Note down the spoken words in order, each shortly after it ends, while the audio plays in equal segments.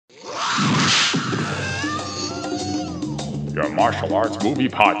Your martial arts movie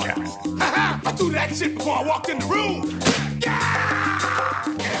podcast. I threw that shit before I walked in the room.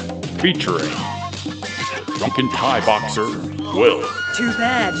 Featuring drunken Thai boxer Will. Too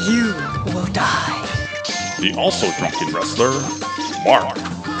bad you will die. The also drunken wrestler Mark.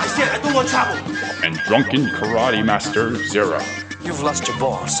 I said I don't want trouble. And drunken karate master Zero. You've lost your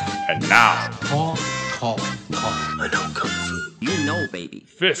balls. And now, I know Kung Fu. You know, baby.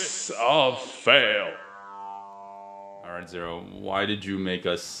 Fists of Fail. All right, Zero, why did you make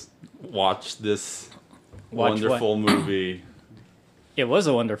us watch this Watch wonderful movie? It was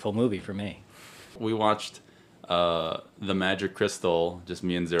a wonderful movie for me. We watched The Magic Crystal, just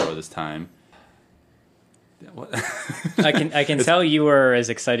me and Zero this time. What? I can tell you were as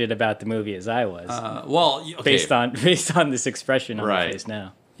excited about the movie as I was, Okay. based on this expression on Right. my face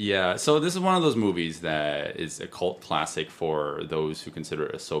now. Yeah, so this is one of those movies that is a cult classic for those who consider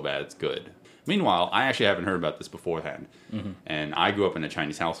it so bad it's good. Meanwhile, I actually haven't heard about this beforehand, and I grew up in a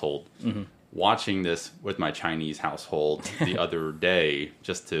Chinese household. Watching this with my Chinese household the other day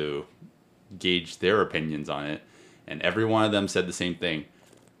just to gauge their opinions on it, and every one of them said the same thing: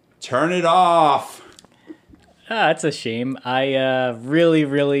 turn it off. That's a shame. I really,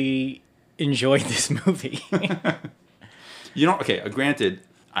 really enjoyed this movie. Okay, granted,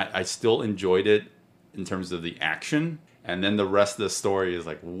 I still enjoyed it in terms of the action, and then the rest of the story is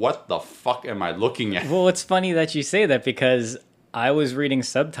like, what the fuck am I looking at? Well, it's funny that you say that because I was reading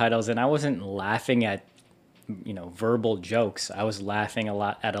subtitles and I wasn't laughing at, verbal jokes. I was laughing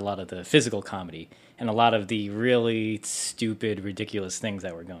at a lot of the physical comedy and a lot of the really stupid, ridiculous things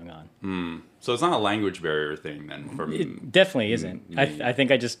that were going on. So it's not a language barrier thing then for me. It definitely isn't. I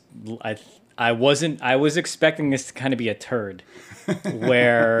think I was expecting this to kind of be a turd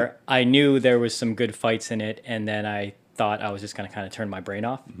where I knew there was some good fights in it, and then I thought I was just going to kind of turn my brain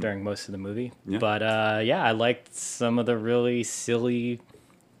off during most of the movie. Yeah. But I liked some of the really silly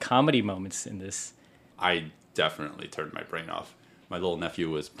comedy moments in this. I definitely turned my brain off. My little nephew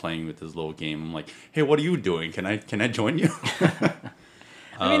was playing with his little game. I'm like, hey, what are you doing? Can I join you?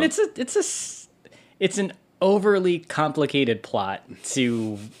 I mean, it's an overly complicated plot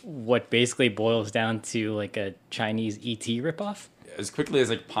to what basically boils down to like a Chinese E.T. ripoff. As quickly as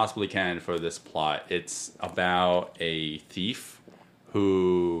I possibly can for this plot, it's about a thief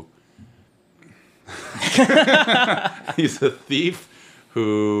who... He's a thief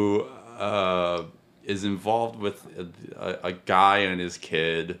who is involved with a guy and his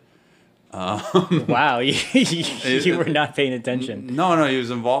kid. Wow, you were not paying attention. No, he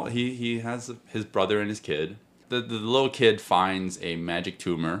was involved. He has his brother and his kid. The little kid finds a magic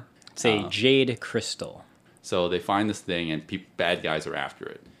tumor. It's a jade crystal. So they find this thing, and bad guys are after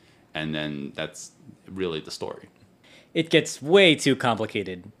it. And then that's really the story. It gets way too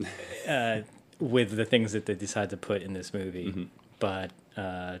complicated with the things that they decide to put in this movie. But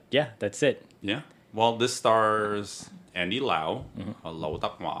that's it. Yeah. Well, this stars Andy Lau, Lau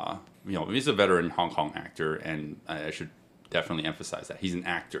Tak-wah. He's a veteran Hong Kong actor, and I should definitely emphasize that. He's an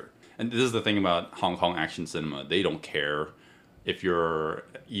actor. And this is the thing about Hong Kong action cinema. They don't care if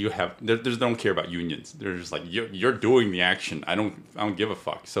they don't care about unions. They're just like, you're doing the action. I don't give a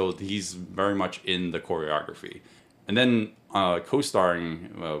fuck. So he's very much in the choreography. And then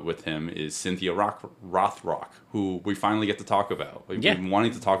co-starring with him is Cynthia Rothrock, who we finally get to talk about. We've been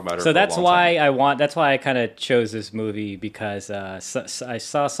wanting to talk about her. So for that's a long time. that's why I kind of chose this movie, because I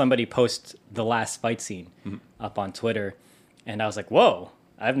saw somebody post the last fight scene up on Twitter, and I was like, whoa.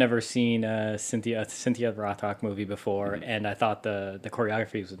 I've never seen a Cynthia Rothrock movie before, and I thought the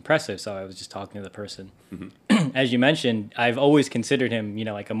choreography was impressive, so I was just talking to the person. As you mentioned, I've always considered him,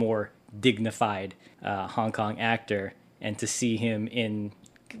 like a more dignified Hong Kong actor, and to see him in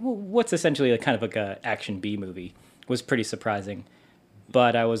what's essentially kind of like a action B movie was pretty surprising.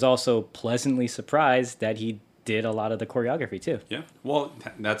 But I was also pleasantly surprised that he did a lot of the choreography too. Yeah, well,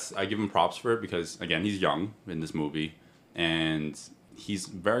 I give him props for it because, again, he's young in this movie, and he's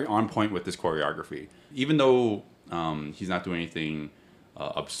very on point with this choreography. Even though he's not doing anything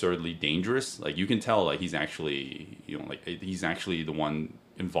absurdly dangerous, like you can tell, like he's actually, he's actually the one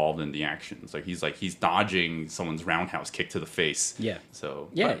involved in the actions. Like he's dodging someone's roundhouse kick to the face. Yeah. So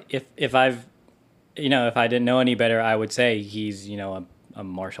yeah, if I didn't know any better, I would say he's a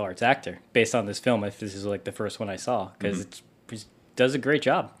martial arts actor based on this film. If this is like the first one I saw, because it does a great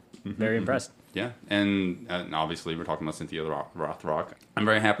job. Very impressed. Yeah, and obviously we're talking about Cynthia Rothrock. I'm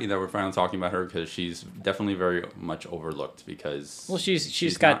very happy that we're finally talking about her because she's definitely very much overlooked because... Well,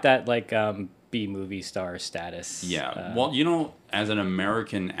 she's got that like B movie star status. Yeah, as an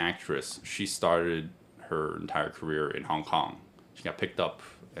American actress, she started her entire career in Hong Kong. She got picked up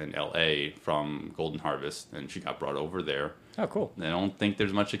in L.A. from Golden Harvest, and she got brought over there. Oh, cool. I don't think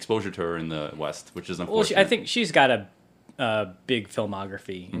there's much exposure to her in the West, which is unfortunate. Well, I think she's got a big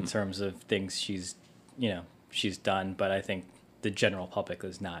filmography in terms of things she's done, but I think the general public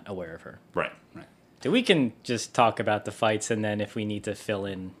is not aware of her. Right. So we can just talk about the fights, and then if we need to fill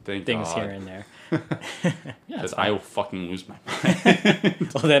in Thank things God. here and there. Because I will fucking lose my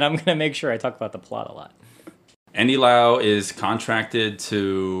mind. Well, then I'm going to make sure I talk about the plot a lot. Andy Lau is contracted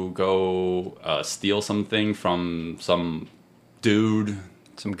to go steal something from some dude,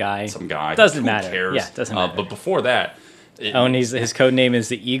 Some guy. Who Doesn't matter. cares? Yeah, doesn't matter. But before that, And his code name is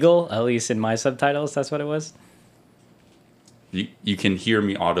the Eagle, at least in my subtitles, that's what it was. you can hear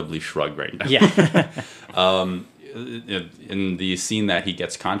me audibly shrug right now. Yeah. In the scene that he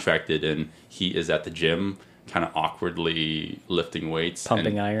gets contracted in, he is at the gym, kind of awkwardly lifting weights,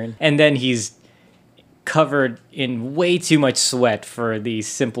 Pumping and, iron. And then he's covered in way too much sweat for the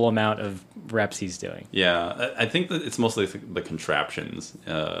simple amount of reps he's doing. Yeah, I think that it's mostly the contraptions,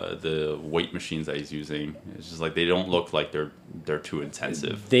 the weight machines that he's using. It's just like they don't look like they're too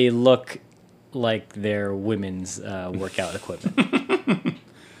intensive. They look like they're women's workout equipment.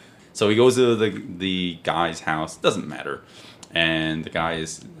 So he goes to the guy's house. Doesn't matter, and the guy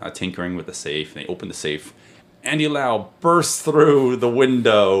is tinkering with the safe. And they open the safe. Andy Lau bursts through the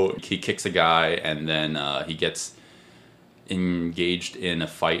window. He kicks a guy, and then he gets engaged in a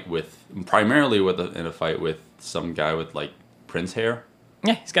fight primarily in a fight with some guy with like Prince hair.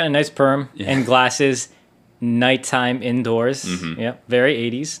 Yeah, he's got a nice perm and glasses. Nighttime indoors. Yep, very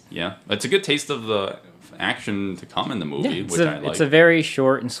 80s. Yeah, it's a good taste of the action to come in the movie, which I like. It's a very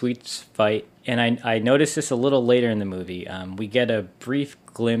short and sweet fight, and I noticed this a little later in the movie. We get a brief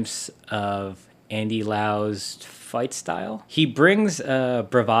glimpse of Andy Lau's fight style. He brings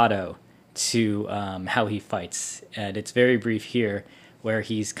bravado to how he fights, and it's very brief here, where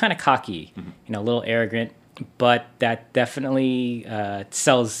he's kind of cocky, a little arrogant, but that definitely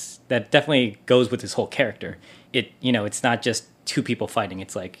sells. That definitely goes with his whole character. It's not just two people fighting.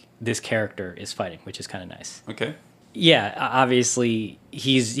 It's like this character is fighting, which is kind of nice. Okay. Yeah, obviously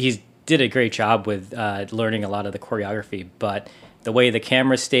he's did a great job with learning a lot of the choreography, but the way the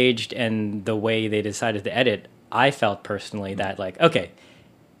camera's staged and the way they decided to edit, I felt personally that like, okay,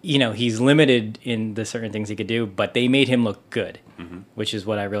 he's limited in the certain things he could do, but they made him look good, which is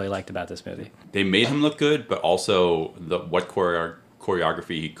what I really liked about this movie. They made him look good, but also what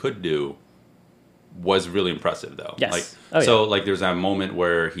choreography he could do was really impressive, though. Yes. Like there's that moment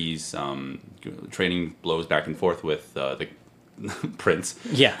where he's trading blows back and forth with the Prince.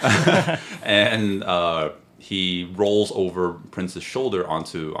 Yeah. And he rolls over Prince's shoulder on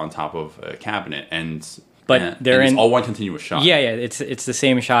top of a cabinet, it's all one continuous shot. Yeah, it's the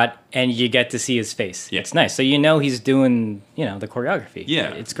same shot, and you get to see his face. Yeah. It's nice. So he's doing the choreography.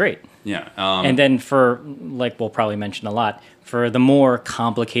 Yeah. It's great. Yeah. And then for, like we'll probably mention a lot, for the more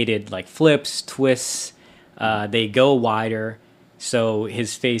complicated like flips, twists, they go wider, so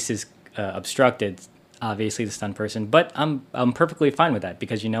his face is obstructed, obviously the stunt person. But I'm perfectly fine with that,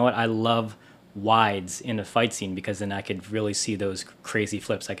 because you know what? I love wides in a fight scene, because then I could really see those crazy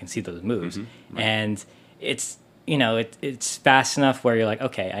flips. I can see those moves. Right. And it's it's fast enough where you're like,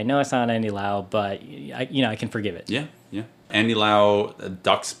 okay, I know it's not Andy Lau, but I can forgive it. Yeah. Andy Lau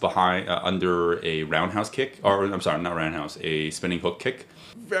ducks behind under a roundhouse kick, or I'm sorry, not roundhouse, a spinning hook kick.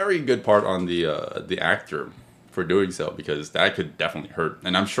 Very good part on the actor for doing so, because that could definitely hurt.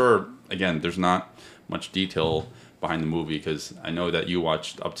 And I'm sure, again, there's not much detail behind the movie, because I know that you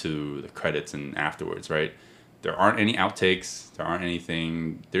watched up to the credits and afterwards, right? There aren't any outtakes.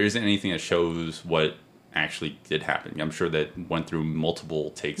 There isn't anything that shows what actually did happen. I'm sure that went through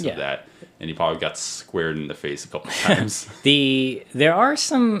multiple takes of that, and he probably got squared in the face a couple of times. There are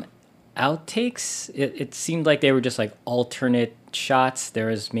some outtakes. It seemed like they were just like alternate shots. There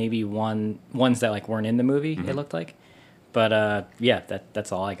was maybe ones that like weren't in the movie. It looked like, but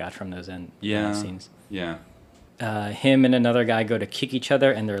that's all I got from those scenes. Yeah. Him and another guy go to kick each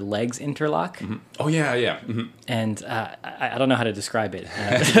other, and their legs interlock. Oh yeah. And I don't know how to describe it.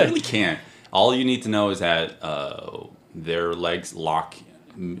 You really can't. All you need to know is that their legs lock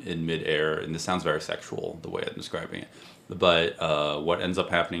in midair, and this sounds very sexual the way I'm describing it. But what ends up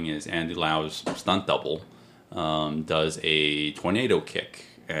happening is Andy Lau's stunt double does a tornado kick,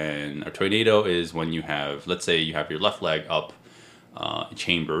 and a tornado is when you have, let's say, you have your left leg up,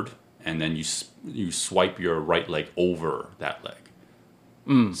 chambered, and then you swipe your right leg over that leg.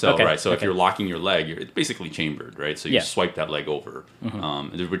 If you're locking your leg, it's basically chambered, right? So you swipe that leg over,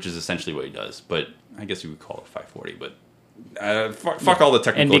 which is essentially what he does. But I guess you would call it 540. But Fuck all the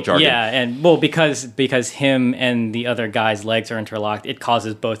technical jargon. Yeah, and well, because him and the other guy's legs are interlocked, it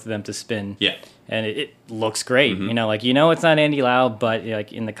causes both of them to spin. Yeah. And it looks great. It's not Andy Lau, but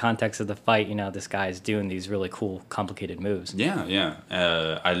like in the context of the fight, this guy's doing these really cool, complicated moves. Yeah.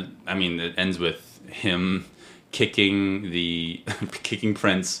 I mean, it ends with him kicking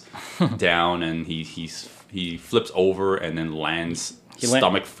Prince down, and he flips over and then lands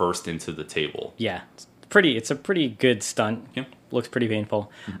stomach first into the table. Yeah, it's a pretty good stunt. Yeah. Looks pretty painful.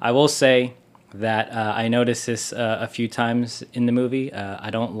 I will say that I noticed this a few times in the movie. I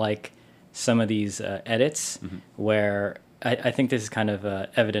don't like some of these edits where I think this is kind of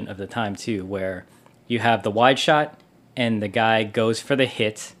evident of the time too, where you have the wide shot and the guy goes for the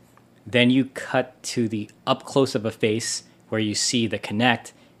hit, then you cut to the up close of a face where you see the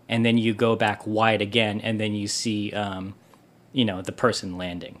connect, and then you go back wide again, and then you see the person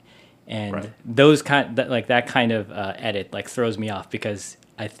landing. And those that kind of edit like throws me off, because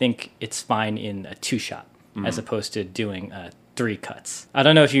I think it's fine in a 2-shot as opposed to doing 3 cuts. I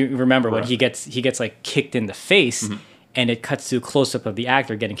don't know if you remember when he gets like kicked in the face, and it cuts to a close up of the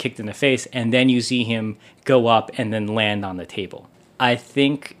actor getting kicked in the face, and then you see him go up and then land on the table. I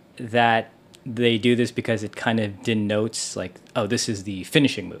think that they do this because it kind of denotes like, oh, this is the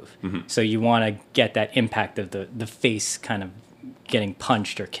finishing move. So you want to get that impact of the face kind of getting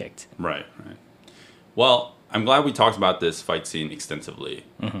punched or kicked. Right. Well, I'm glad we talked about this fight scene extensively,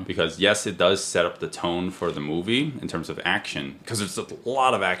 because yes, it does set up the tone for the movie in terms of action, because there's a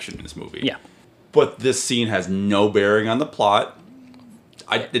lot of action in this movie. Yeah. But this scene has no bearing on the plot.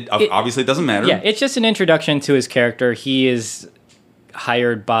 Obviously, it doesn't matter. Yeah, it's just an introduction to his character. He is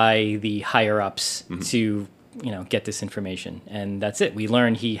hired by the higher-ups to, get this information, and that's it. We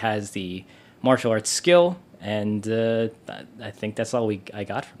learn he has the martial arts skill, and I think that's all I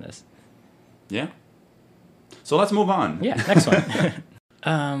got from this. Yeah. So let's move on. Yeah, next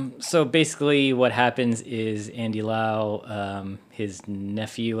one. So basically what happens is Andy Lau, his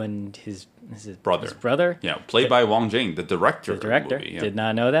nephew and his brother. Yeah, played by Wong Jing, the director. The director. Of the movie, yeah. Did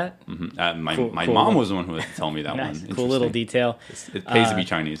not know that. My Cool mom was the one who had to tell me that Nice. one. Cool little detail. It pays to be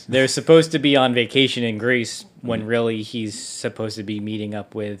Chinese. They're supposed to be on vacation in Greece when really he's supposed to be meeting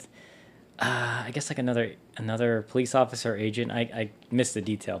up with, I guess like another police officer or agent. I missed the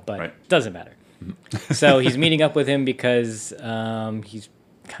detail, but doesn't matter. So he's meeting up with him because he's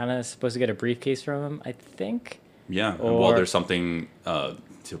kind of supposed to get a briefcase from him, I think. Yeah, well, there's something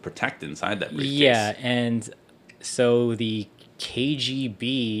to protect inside that briefcase. Yeah, and so the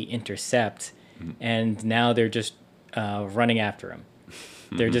KGB intercept, and now they're just running after him.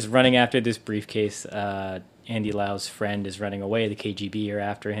 They're just running after this briefcase. Andy Lau's friend is running away. The KGB are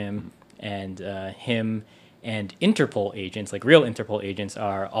after him, and him and Interpol agents, like real Interpol agents,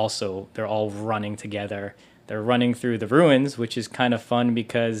 they're all running together. They're running through the ruins, which is kind of fun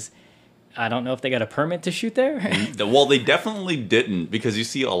because I don't know if they got a permit to shoot there. Well, they definitely didn't, because you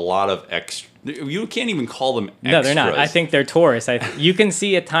see a lot of extra. You can't even call them extras. No, they're not. I think they're tourists. You can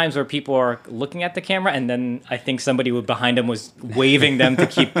see at times where people are looking at the camera, and then I think somebody behind them was waving them to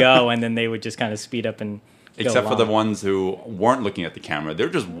keep go, and then they would just kind of speed up and Except for the ones who weren't looking at the camera. They're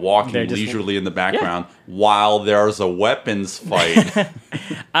just walking leisurely in the background while there's a weapons fight.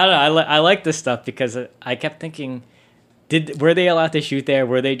 I don't know. I like this stuff because I kept thinking, were they allowed to shoot there?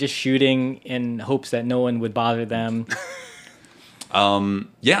 Were they just shooting in hopes that no one would bother them?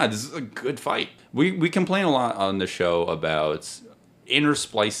 Yeah, this is a good fight. We complain a lot on the show about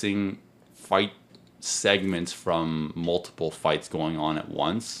intersplicing fight segments from multiple fights going on at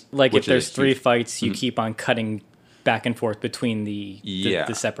once. Like if there's 3 fights, you keep on cutting back and forth between the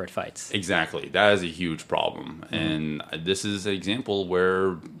separate fights. Exactly. That is a huge problem. And this is an example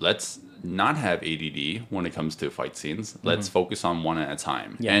where let's not have ADD when it comes to fight scenes. Let's focus on one at a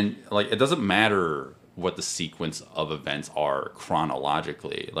time. Yeah. And like it doesn't matter what the sequence of events are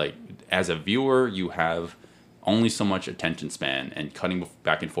chronologically. Like as a viewer, you have only so much attention span, and cutting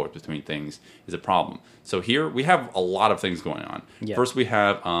back and forth between things is a problem. So here we have a lot of things going on. Yeah. First, we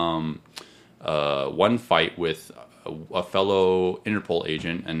have one fight with a fellow Interpol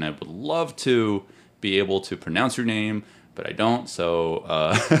agent, and I would love to be able to pronounce your name, but I don't.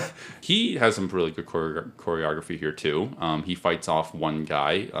 So he has some really good choreography here too. He fights off one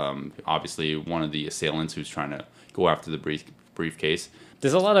guy, obviously one of the assailants who's trying to go after the briefcase.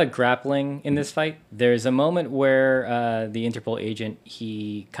 There's a lot of grappling in this fight. There's a moment where the Interpol agent,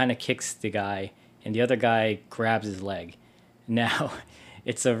 he kind of kicks the guy, and the other guy grabs his leg. Now,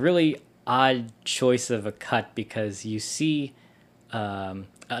 it's a really odd choice of a cut because you see an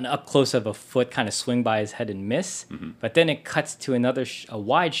up close of a foot kind of swing by his head and miss, but then it cuts to a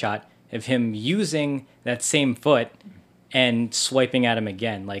wide shot of him using that same foot and swiping at him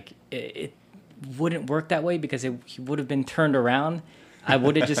again. Like it wouldn't work that way because he would have been turned around. I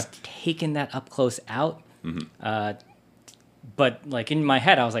would have just taken that up close out. But like in my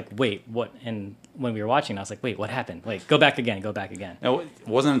head, I was like, wait, what? And when we were watching, I was like, wait, what happened? Like, go back again. Now, it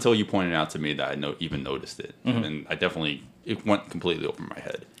wasn't until you pointed out to me that I even noticed it. And I definitely, it went completely over my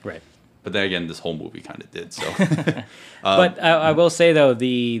head. Right. But then again, this whole movie kind of did. So, But I will say though,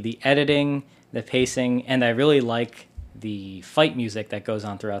 the editing, the pacing, and I really like the fight music that goes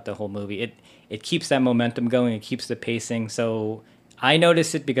on throughout the whole movie. It keeps that momentum going. It keeps the pacing. So I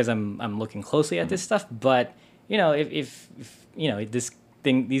notice it because I'm looking closely at this stuff. But you know, if you know these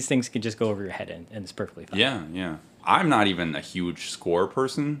things can just go over your head and it's perfectly fine. yeah. I'm not even a huge score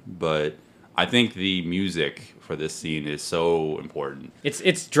person, but I think the music for this scene is so important.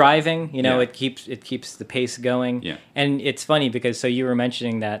 It's driving, you know. Yeah. It keeps the pace going. Yeah. And it's funny because so you were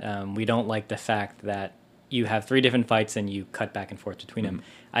mentioning that we don't like the fact that you have 3 different fights and you cut back and forth between them.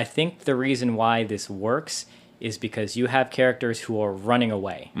 I think the reason why this works is because you have characters who are running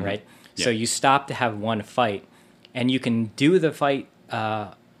away, right? Yeah. So you stop to have one fight, and you can do the fight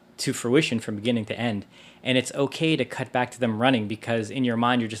to fruition from beginning to end. And it's okay to cut back to them running because in your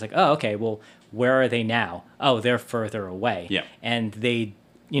mind you're just like, oh, okay, well, where are they now? Oh, they're further away. Yeah. And they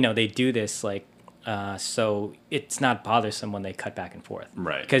do this like so it's not bothersome when they cut back and forth.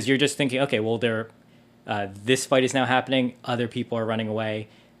 Right. Because you're just thinking, okay, well, this fight is now happening. Other people are running away.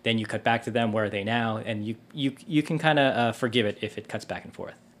 Then you cut back to them. Where are they now? And you can kind of forgive it if it cuts back and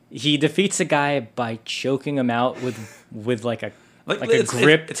forth. He defeats a guy by choking him out with like a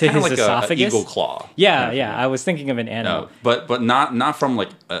grip it's to kinda his like esophagus. An eagle claw. Yeah. I was thinking of an animal. No, but not from like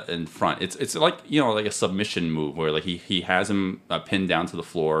in front. It's like like a submission move where like he has him pinned down to the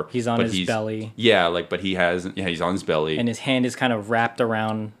floor. He's on his belly. Yeah, but he's on his belly, And his hand is kind of wrapped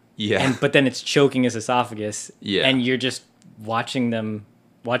around. Yeah. But then it's choking his esophagus. Yeah. And you're just watching him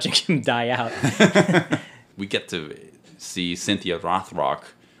die out. we get to see Cynthia Rothrock.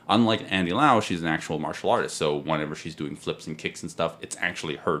 Unlike Andy Lau, she's an actual martial artist. So whenever she's doing flips and kicks and stuff, it's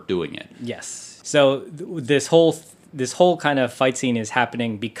actually her doing it. Yes. So this whole kind of fight scene is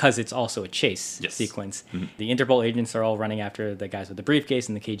happening because it's also a chase sequence. The Interpol agents are all running after the guys with the briefcase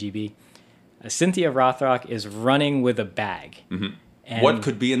and the KGB. Cynthia Rothrock is running with a bag. And, What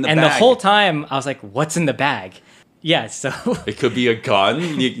could be in the and bag? And the whole time, I was like, what's in the bag? Yeah, so... It could be a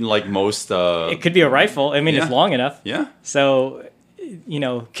gun, like most... It could be a rifle. I mean, Yeah. it's long enough. Yeah. So,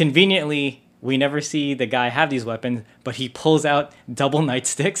 conveniently, we never see the guy have these weapons, but he pulls out double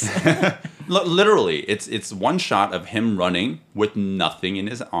nightsticks. Literally, it's one shot of him running with nothing in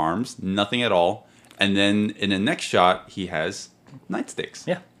his arms, nothing at all. And then in the next shot, he has nightsticks.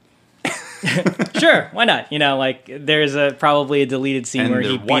 Yeah. Sure, why not? There's probably a deleted scene And where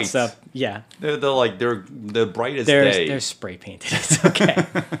he they're beats white. up. Yeah, They're the brightest day. they're spray painted. It's okay.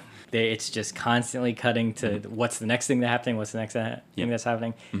 It's just constantly cutting to what's the next thing that's happening. What's the next thing that's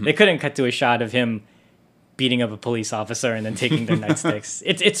happening? They couldn't cut to a shot of him beating up a police officer and then taking their nightsticks.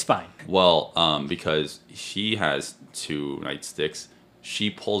 It's fine. Well, because she has 2 nightsticks,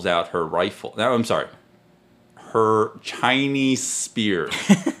 she pulls out her rifle. No, I'm sorry. Her Chinese spear.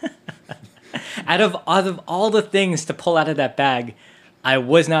 Out of all the things to pull out of that bag, I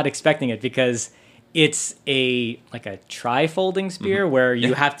was not expecting it because it's a tri-folding spear where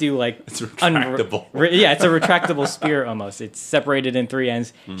you have to It's retractable. it's a retractable spear almost. It's separated in 3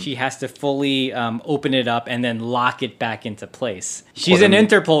 ends. She has to fully open it up and then lock it back into place. She's an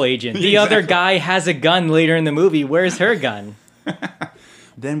Interpol agent. The other guy has a gun later in the movie. Where's her gun?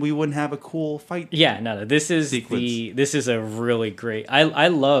 Then we wouldn't have a cool fight. Yeah, no. This is Sequence. this is a really great. I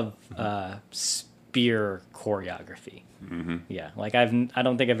love spear choreography. Yeah, I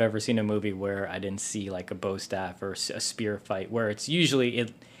don't think I've ever seen a movie where I didn't see like a bow staff or a spear fight where it's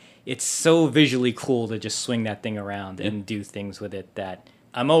usually it's so visually cool to just swing that thing around and do things with it that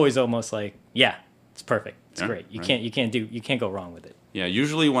I'm always almost like, yeah, it's perfect. It's Yeah, great. You right. can't go wrong with it. Yeah,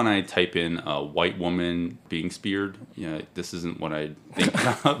 usually when I type in a white woman being speared, this isn't what I think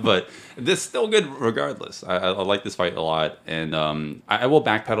about, but this is still good regardless. I like this fight a lot, and I will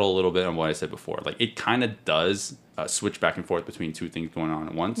backpedal a little bit on what I said before. Like, it kind of does switch back and forth between 2 things going on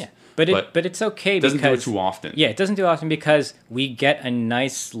at once. Yeah, but it's okay it doesn't because do it too often. Yeah, it doesn't do it often because we get a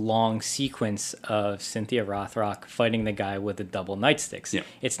nice long sequence of Cynthia Rothrock fighting the guy with the double nightsticks. Yeah.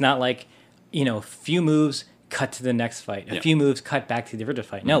 It's not like, few moves, cut to the next fight. A few moves, cut back to the original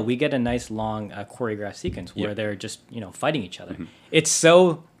fight. No, we get a nice long choreographed sequence where they're just, fighting each other. It's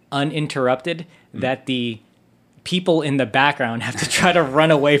so uninterrupted that the people in the background have to try to run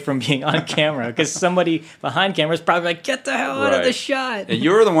away from being on camera because somebody behind camera is probably like, get the hell out of the shot. And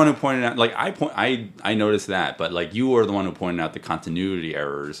you're the one who pointed out, like, I noticed that, but like you were the one who pointed out the continuity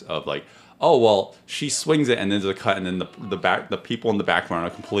errors of like, oh well, she swings it and then there's a cut and then the people in the background are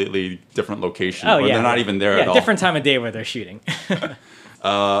a completely different location. Oh, or yeah. they're not even there Yeah, at all. different time of day where they're shooting.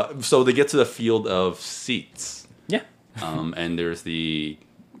 So they get to the field of seats. Yeah. And there's the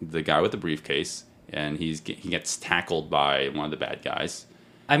guy with the briefcase, and he gets tackled by one of the bad guys.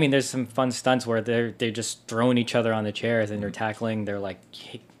 I mean, there's some fun stunts where they're just throwing each other on the chairs and they're tackling. They're like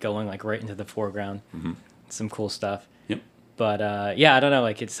going like right into the foreground. Some cool stuff. Yep. But yeah, I don't know.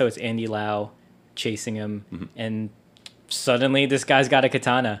 Like it's Andy Lau chasing him, and suddenly this guy's got a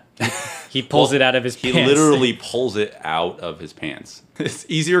katana. He pulls it out of his pants. He literally pulls it out of his pants. It's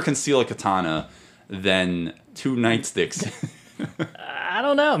easier to conceal a katana than 2 nightsticks. I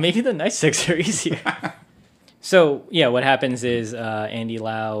don't know. Maybe the nightsticks are easier. So yeah, what happens is Andy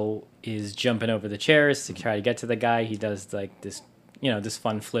Lau is jumping over the chairs to try to get to the guy. He does like this, this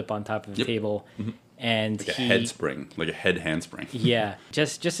fun flip on top of the table, and Like a head spring, like a head handspring. Yeah,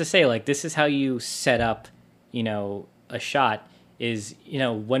 just to say, like, this is how you set up, a shot. Is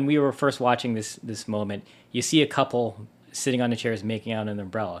when we were first watching this moment, you see a couple sitting on the chairs making out an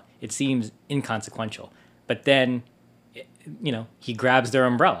umbrella. It seems inconsequential, but then, he grabs their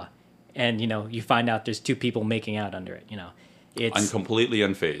umbrella, and you find out there's 2 people making out under it. It's I'm completely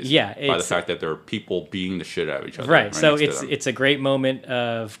unfazed. Yeah, by the fact that there are people beating the shit out of each other. Right. So next to them. it's a great moment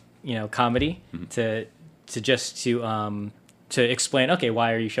of comedy to explain. Okay,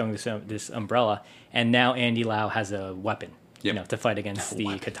 why are you showing this umbrella? And now Andy Lau has a weapon. To fight against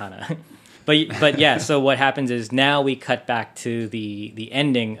the katana. But yeah. So what happens is now we cut back to the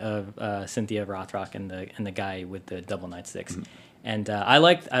ending of Cynthia Rothrock and the guy with the double nightsticks. And I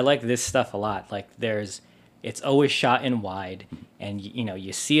like this stuff a lot. Like it's always shot in wide, and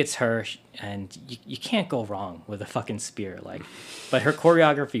you see it's her, and you can't go wrong with a fucking spear. Like, but her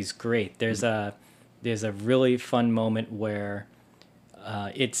choreography is great. There's a really fun moment where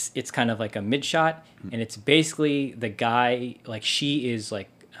it's kind of like a mid shot, and it's basically the guy, like she is like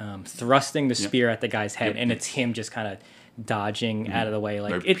thrusting the spear at the guy's head, and it's him just kind of dodging out of the way,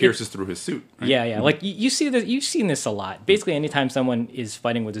 like it pierces through his suit. Right? Yeah. Like you see this, you've seen this a lot. Basically, anytime someone is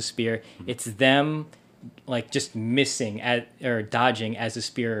fighting with a spear, it's them like just missing or dodging as the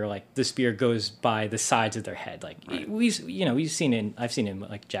spear goes by the sides of their head. Like I've seen in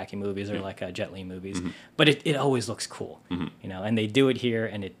like Jackie movies or like Jet Li movies, but it always looks cool, and they do it here,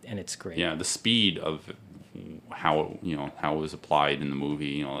 and it's great. Yeah, the speed of how it was applied in the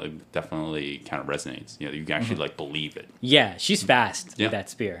movie, it definitely kind of resonates. You can actually like believe it. Yeah, she's fast with that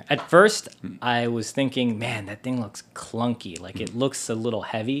spear. At first, I was thinking, man, that thing looks clunky. Like it looks a little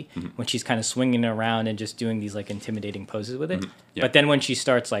heavy when she's kind of swinging around and just doing these like intimidating poses with it. Yeah. But then when she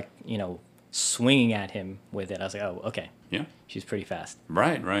starts like swinging at him with it, I was like, oh, okay. Yeah, she's pretty fast.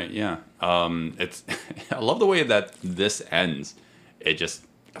 Right. Yeah. It's I love the way that this ends. It just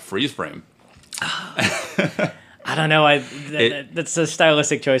a freeze frame. I don't know. That's a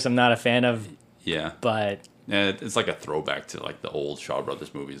stylistic choice I'm not a fan of. Yeah, but it's like a throwback to like the old Shaw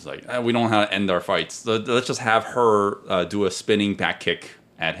Brothers movies. Like we don't know how to end our fights. Let's just have her do a spinning back kick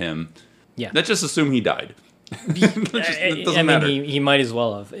at him. Yeah, let's just assume he died. It doesn't matter. He might as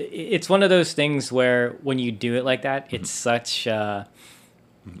well have. It's one of those things where when you do it like that, it's such a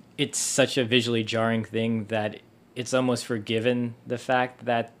visually jarring thing that it's almost forgiven the fact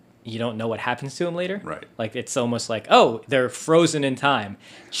that you don't know what happens to him later. Right. Like it's almost like, oh, they're frozen in time,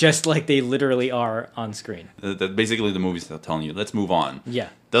 just like they literally are on screen. Basically, the movie's telling you, let's move on. Yeah.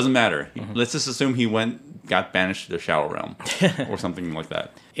 Doesn't matter. Let's just assume he got banished to the Shadow Realm or something like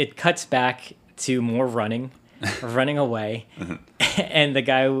that. It cuts back to more running away, and the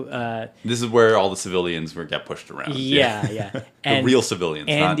guy. This is where all the civilians get pushed around. Yeah. And the real civilians.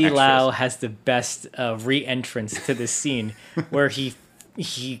 Andy not Lau has the best re-entrance to this scene, where he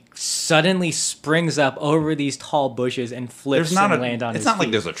suddenly springs up over these tall bushes and flips and land on his feet. It's not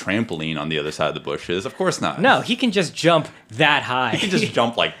like there's a trampoline on the other side of the bushes. Of course not. No, he can just jump that high. He can just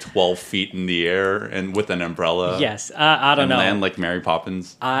jump like 12 feet in the air and with an umbrella. Yes, I don't know. And land like Mary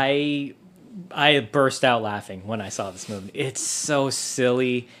Poppins. I burst out laughing when I saw this movie. It's so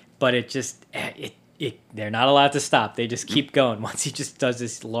silly, but they're not allowed to stop. They just keep going once he just does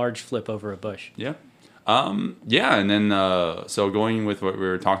this large flip over a bush. Yeah. And then so going with what we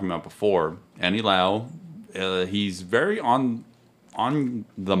were talking about before, Andy Lau, he's very on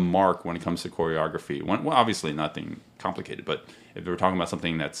the mark when it comes to choreography. Well, obviously nothing complicated, but if we're talking about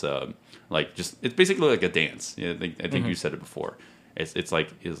something that's like just it's basically like a dance. I think you said it before. It's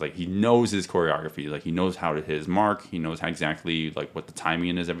like he knows his choreography, like he knows how to hit his mark, he knows how exactly like what the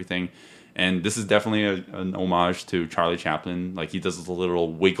timing is, everything. And this is definitely an homage to Charlie Chaplin. Like he does a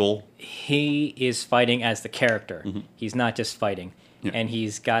little wiggle. He is fighting as the character. He's not just fighting. Yeah. And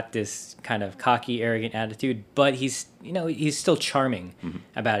he's got this kind of cocky, arrogant attitude, but he's still charming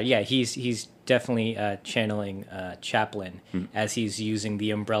about it. Yeah, he's definitely channeling Chaplin as he's using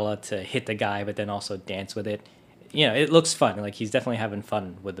the umbrella to hit the guy, but then also dance with it. It looks fun. Like he's definitely having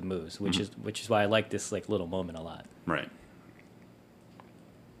fun with the moves, which is why I like this like little moment a lot. Right.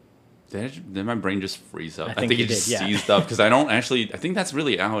 Did my brain just freeze up? I think it it just did, yeah. seized up because I don't actually. I think that's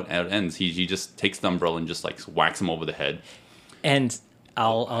really how it ends. He just takes the umbrella and just like whacks him over the head. And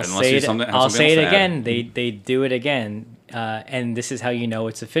I'll Unless say there's it. something- I'll something say it else to add. again. They do it again, and this is how you know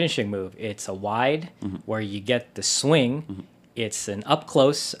it's a finishing move. It's a wide where you get the swing. It's an up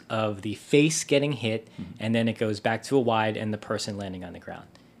close of the face getting hit, and then it goes back to a wide and the person landing on the ground.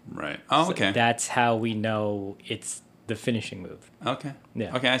 Right. Oh, So okay. that's how we know it's the finishing move. Okay.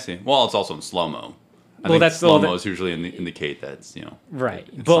 Yeah. Okay, I see. Well, it's also in slow mo. I Well, think that's slow well, mos usually indicate that's Right.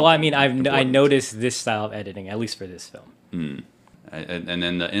 it's But I something mean, I important. noticed this style of editing, at least for this film. And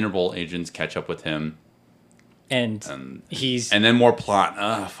then the Interpol agents catch up with him, And he's and then more plot.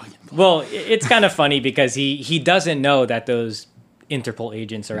 Fucking plot. well, it's kind of funny because he doesn't know that those Interpol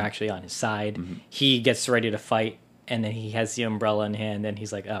agents are actually on his side. He gets ready to fight, and then he has the umbrella in hand, and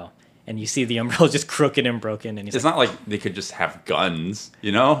he's like, "Oh!" And you see the umbrella just crooked and broken, and he's It's like, not like they could just have guns,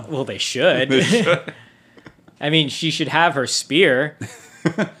 you know? "Well, they should." I mean, she should have her spear.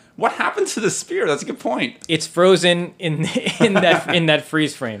 What happened to the spear? That's a good point. It's frozen in that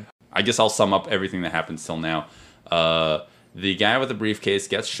freeze frame. I guess I'll sum up everything that happens till now. The guy with the briefcase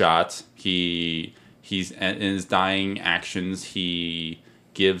gets shot. He's in his dying actions. He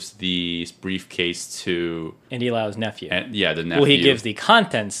gives the briefcase to Andy Lau's nephew. the nephew. Well, he gives the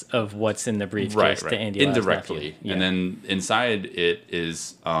contents of what's in the briefcase to Andy Lau's indirectly, nephew. Yeah. and then inside it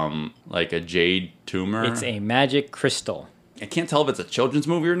is like a jade tumor. It's a magic crystal. I can't tell if it's a children's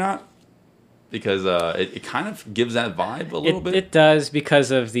movie or not because it kind of gives that vibe a little bit. It does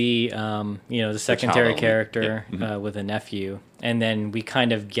because of the the secondary element. character Yeah. with a nephew, and then we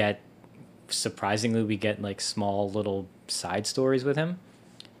kind of get like small little side stories with him.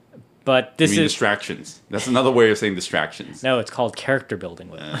 But I this mean, is distractions. That's another way of saying distractions. no, it's called character building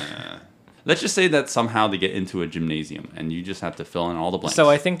with him. Let's just say that somehow they get into a gymnasium and you just have to fill in all the blanks. So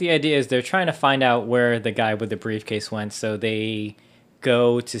I think the idea is they're trying to find out where the guy with the briefcase went. So they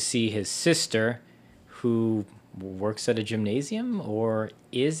go to see his sister, who works at a gymnasium or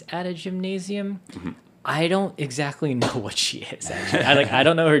is at a gymnasium. I don't exactly know what she is. Actually, I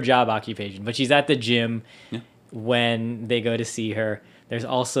don't know her job occupation, but she's at the gym when they go to see her. There's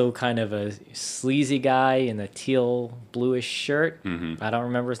also kind of a sleazy guy in a teal bluish shirt. I don't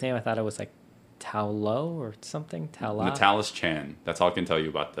remember his name. I thought it was like Tao Lo or something. Tao La. Natalis Chan. That's all I can tell you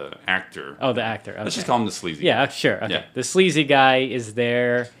about the actor. Oh, the actor. Okay. Let's just call him the sleazy. Yeah, sure. Okay. Yeah. The sleazy guy is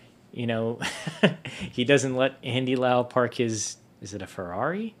there. He doesn't let Andy Lau park his. Is it a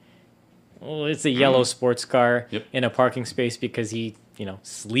Ferrari? Well, it's a yellow sports car Yep. in a parking space because he,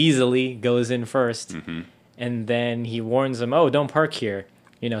 sleazily goes in first. And then he warns him, "Oh, don't park here.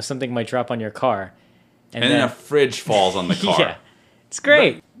 Something might drop on your car." And then a fridge falls on the car. Yeah, it's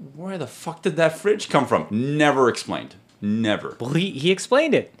great. Where the fuck did that fridge come from? Never explained. Never. Well, he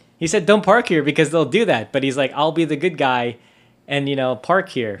explained it. He said, "Don't park here because they'll do that." But he's like, "I'll be the good guy, and park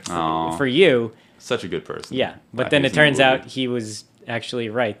here Aw. for you." Such a good person. Yeah, but Glad then he's it in the turns out movie. he was actually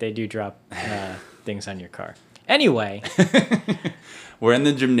right. They do drop things on your car. Anyway, We're in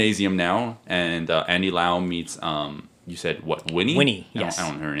the gymnasium now, and Andy Lau meets, you said what, Winnie? Winnie, I don't- yes. I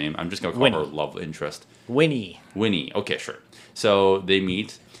don't know her name. I'm just going to call Winnie. her love interest. Winnie. Winnie. Okay, sure. So they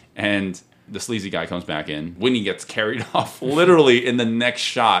meet, and the sleazy guy comes back in. Winnie gets carried off literally in the next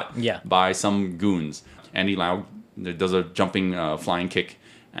shot Yeah. by some goons. Andy Lau does a jumping flying kick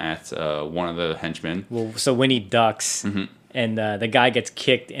at one of the henchmen. Well, so Winnie ducks, Mm-hmm. and the guy gets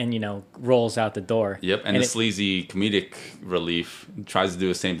kicked and rolls out the door. Yep, and the it- sleazy comedic relief tries to do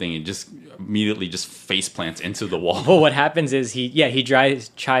the same thing. He just immediately just face plants into the wall. Well, what happens is he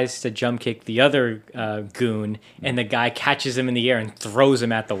tries to jump kick the other goon, and the guy catches him in the air and throws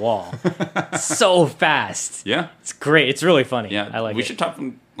him at the wall. So fast. Yeah, It's great. It's really funny. yeah. I like we it. should talk.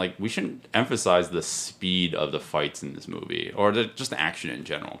 We should emphasize the speed of the fights in this movie, or just the action in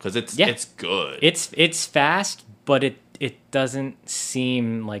general, because it's good. It's fast, but it doesn't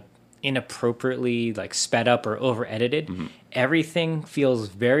seem like inappropriately like sped up or over edited. Everything feels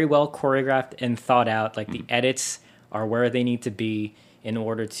very well choreographed and thought out. Like the edits are where they need to be in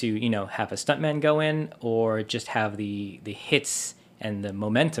order to have a stuntman go in or just have the hits and the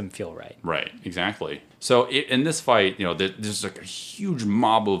momentum feel right. Right, exactly. So in this fight, there's like a huge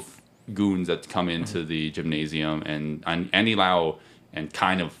mob of goons that come into the gymnasium, and Andy Lau and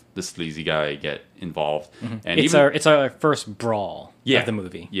kind of the sleazy guy get involved. And It's our first brawl yeah, of the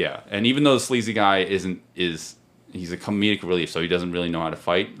movie. Yeah, and even though the sleazy guy he's a comedic relief, so he doesn't really know how to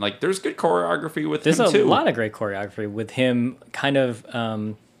fight. Like, there's good choreography with him too. There's a lot of great choreography with him kind of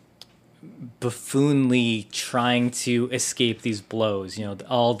buffoonly trying to escape these blows.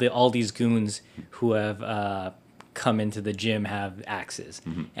 All these goons who have come into the gym have axes,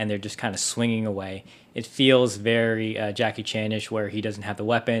 and they're just kind of swinging away. It feels very Jackie Chan-ish, where he doesn't have the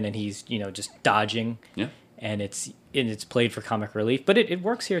weapon and he's just dodging. Yeah. And it's played for comic relief, but it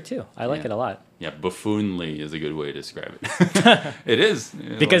works here too. I like it a lot. Yeah, buffoonly is a good way to describe it. It is.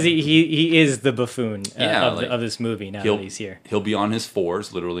 Because he is the buffoon Yeah, of this movie now that he's here. He'll be on his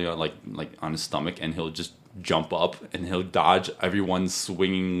fours, literally like on his stomach, and he'll just jump up and he'll dodge everyone's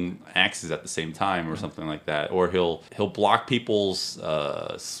swinging axes at the same time or something like that. Or he'll block people's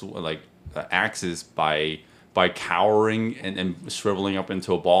axes by cowering and shriveling up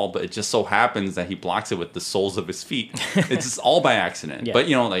into a ball, but it just so happens that he blocks it with the soles of his feet. It's just all by accident. Yeah.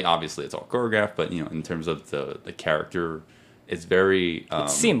 But obviously it's all choreographed, but in terms of the character, it's very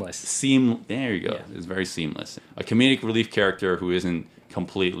It's seamless. There you go. Yeah. It's very seamless. A comedic relief character who isn't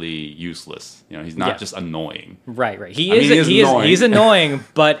completely useless. He's not just annoying. Right. He's annoying,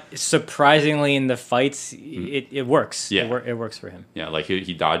 but surprisingly in the fights, it works. Yeah. It works for him. Yeah, like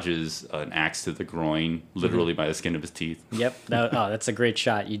he dodges an axe to the groin, literally by the skin of his teeth. Yep. That's a great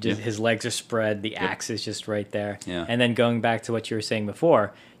shot. His legs are spread, the axe is just right there. Yeah. And then going back to what you were saying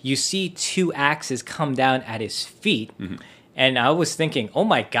before, you see two axes come down at his feet, and I was thinking, oh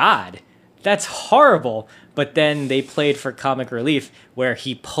my God, that's horrible. But then they played for comic relief where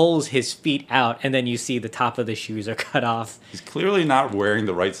he pulls his feet out and then you see the top of the shoes are cut off. He's clearly not wearing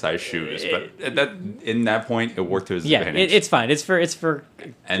the right size shoes, but in that point it worked to his advantage. It's fine. It's for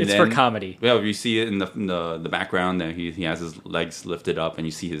comedy. Yeah, you see it in the background that he has his legs lifted up, and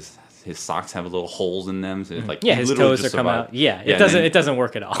you see his socks have little holes in them. So it's like his toes are coming out. Yeah, it doesn't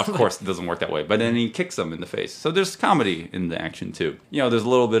work at all. Of course, it doesn't work that way. But then he kicks them in the face. So there's comedy in the action too. There's a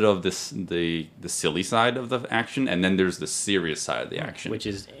little bit of the silly side of the action, and then there's the serious side of the action, which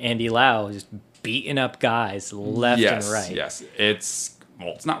is Andy Lau just beating up guys left and right. Yes, it's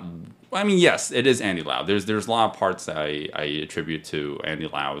not. I mean, yes, it is Andy Lau. There's a lot of parts that I attribute to Andy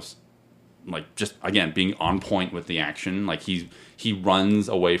Lau's, like, just again being on point with the action. Like he runs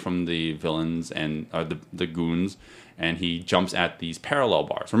away from the villains and the goons, and he jumps at these parallel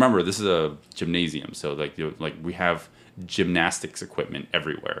bars. Remember, this is a gymnasium, so like we have gymnastics equipment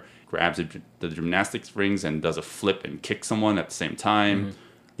everywhere. Grabs the gymnastics rings and does a flip and kicks someone at the same time.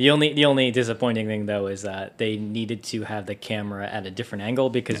 The only disappointing thing though is that they needed to have the camera at a different angle,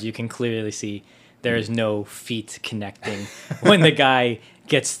 because you can clearly see there is no feet connecting when the guy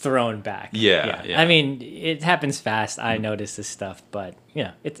gets thrown back. Yeah. I mean, it happens fast. I noticed this stuff, but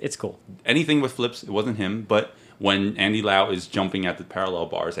it's cool. Anything with flips, it wasn't him, but when Andy Lau is jumping at the parallel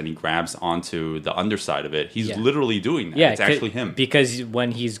bars and he grabs onto the underside of it, he's literally doing that. Yeah, it's actually him. Because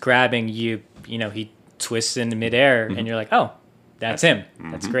when he's grabbing he twists in midair, and you're like, oh, that's him.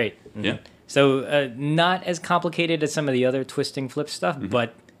 That's great. Yeah. So not as complicated as some of the other twisting flip stuff,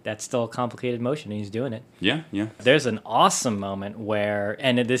 but that's still a complicated motion, and he's doing it. Yeah. There's an awesome moment where,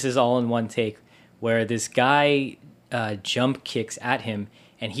 and this is all in one take, where this guy jump kicks at him,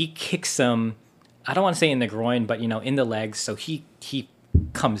 and he kicks him, I don't want to say in the groin, but in the legs, so he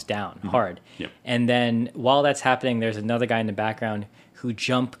comes down hard. Yep. And then while that's happening, there's another guy in the background who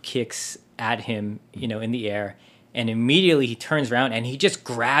jump kicks at him, in the air, and immediately he turns around and he just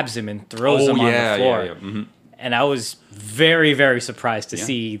grabs him and throws him on the floor. Yeah. And I was very, very surprised to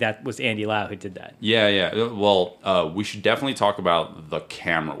see that was Andy Lau who did that. Yeah. Well, we should definitely talk about the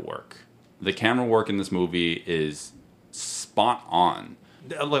camera work. The camera work in this movie is spot on.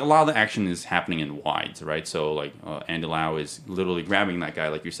 A lot of the action is happening in wides, right? So, Andy Lau is literally grabbing that guy,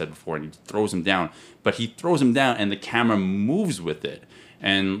 like you said before, and he throws him down. But he throws him down, and the camera moves with it.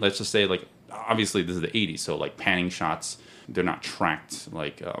 And let's just say, obviously this is the 80s, so panning shots, they're not tracked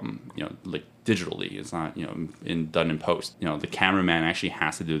like digitally. It's not done in post. The cameraman actually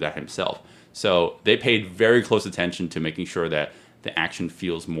has to do that himself. So they paid very close attention to making sure that the action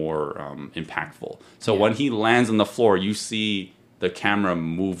feels more impactful. So when he lands on the floor, you see the camera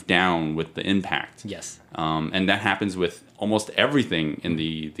move down with the impact. Yes. And that happens with almost everything in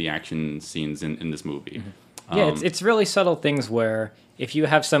the action scenes in this movie. Yeah, it's really subtle things where if you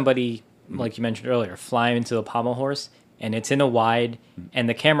have somebody, like you mentioned earlier, fly into a pommel horse, and it's in a wide, and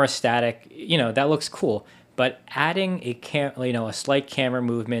the camera's static, that looks cool. but adding a slight camera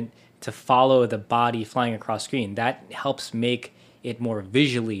movement to follow the body flying across screen, that helps make it more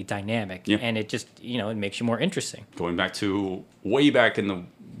visually dynamic, and it just it makes you more interesting. Going back to way back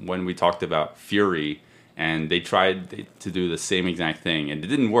when we talked about Fury, and they tried to do the same exact thing, and it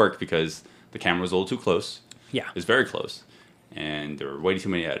didn't work because the camera was a little too close. Yeah, it's very close, and there were way too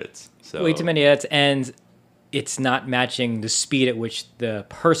many edits. So way too many edits, and it's not matching the speed at which the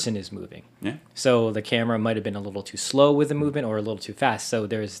person is moving. Yeah. So the camera might have been a little too slow with the movement or a little too fast. So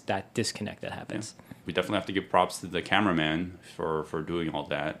there's that disconnect that happens. Yeah. We definitely have to give props to the cameraman for doing all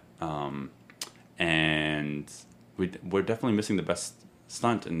that. And we're definitely missing the best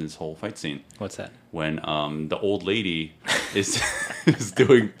stunt in this whole fight scene. What's that? When the old lady is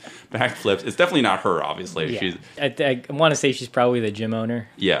doing backflips. It's definitely not her, obviously. Yeah. I want to say she's probably the gym owner.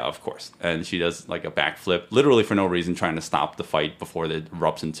 Yeah, of course. And she does like a backflip, literally for no reason, trying to stop the fight before it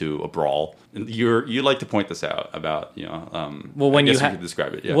erupts into a brawl. And you like to point this out about, well, when you could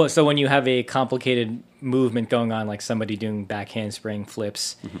describe it. Yeah. Well, so when you have a complicated movement going on, like somebody doing back handspring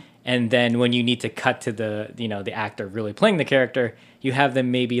flips, and then when you need to cut to the actor really playing the character, you have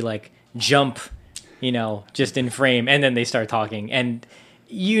them maybe like jump, just in frame, and then they start talking, and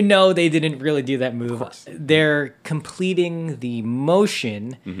they didn't really do that move. They're completing the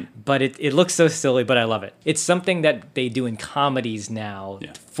motion, but it looks so silly, but I love it. It's something that they do in comedies now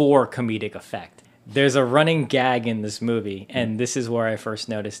for comedic effect. There's a running gag in this movie, and this is where I first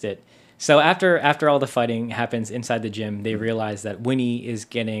noticed it. So after all the fighting happens inside the gym, they realize that Winnie is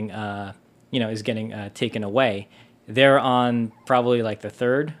getting taken away. They're on probably like the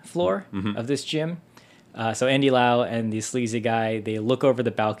third floor of this gym. So Andy Lau and the sleazy guy, they look over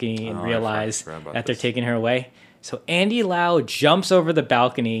the balcony and realize that they're taking her away. So Andy Lau jumps over the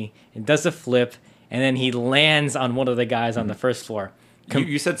balcony and does a flip, and then he lands on one of the guys on the first floor.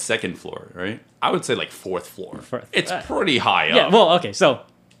 You said second floor, right? I would say like fourth floor. It's pretty high up. Yeah, well, okay, so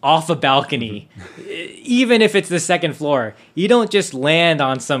off a balcony, even if it's the second floor, you don't just land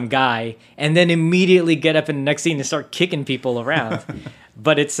on some guy and then immediately get up in the next scene and start kicking people around.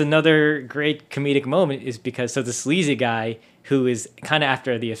 But it's another great comedic moment is because the sleazy guy who is kind of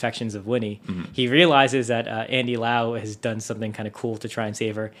after the affections of Winnie, he realizes that Andy Lau has done something kind of cool to try and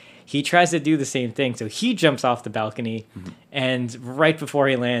save her. He tries to do the same thing, so he jumps off the balcony, and right before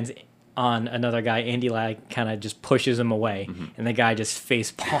he lands on another guy, Andy Lau kind of just pushes him away, and the guy just face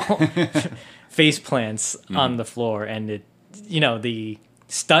plants on the floor, and the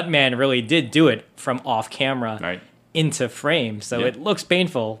stuntman really did do it from off camera into frame, so it looks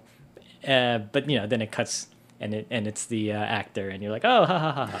painful, but then it cuts and it's the actor, and you're like, oh, ha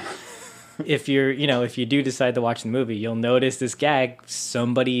ha ha ha. If you do decide to watch the movie, you'll notice this gag.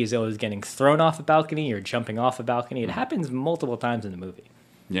 Somebody is always getting thrown off a balcony or jumping off a balcony. It happens multiple times in the movie.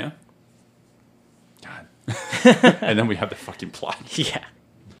 Yeah. God. And then we have the fucking plot. Yeah.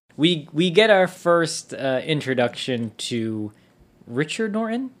 We get our first introduction to Richard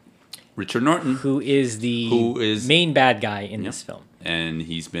Norton. Richard Norton. Who is the main bad guy in this film. And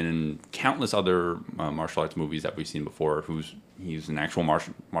he's been in countless other martial arts movies that we've seen before. He's an actual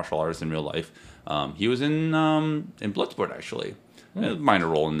martial artist in real life. He was in Bloodsport, actually. A minor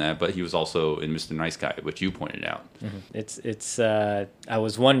role in that, but he was also in Mr. Nice Guy, which you pointed out. It's I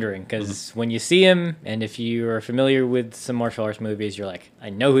was wondering, because when you see him, and if you are familiar with some martial arts movies, you're like, I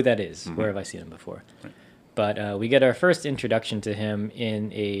know who that is. Where have I seen him before? Right. But we get our first introduction to him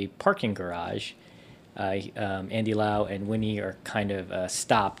in a parking garage. Andy Lau and Winnie are kind of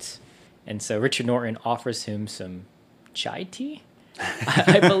stopped, and so Richard Norton offers him some chai tea,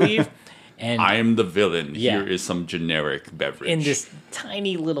 I believe. And I am the villain. Here is some generic beverage in this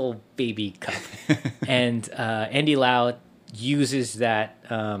tiny little baby cup, and Andy Lau uses that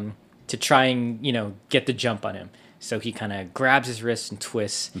to try and get the jump on him. So he kind of grabs his wrist and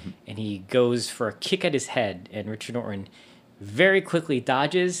twists, and he goes for a kick at his head, and Richard Norton very quickly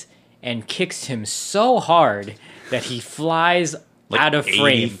dodges and kicks him so hard that he flies out of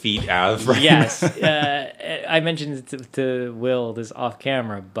frame. 80 feet out of frame. Yes. I mentioned it to Will this off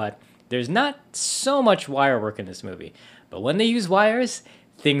camera, but there's not so much wire work in this movie. But when they use wires,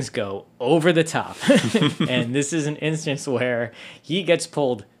 things go over the top. And this is an instance where he gets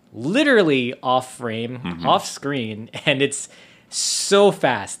pulled literally off frame, off screen, and it's so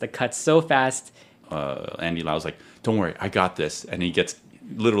fast. The cut's so fast. Andy Lau's like, don't worry, I got this. And he gets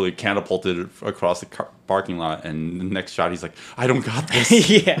literally catapulted across the parking lot, and the next shot he's like, I don't got this.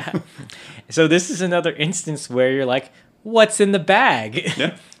 Yeah. So this is another instance where you're like, what's in the bag?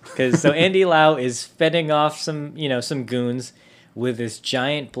 Yeah. Because Andy Lau is fending off some goons with this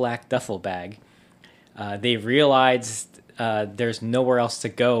giant black duffel bag. They realized there's nowhere else to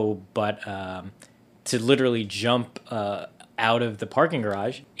go but to literally jump out of the parking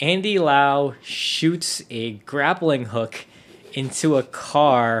garage. Andy Lau shoots a grappling hook into a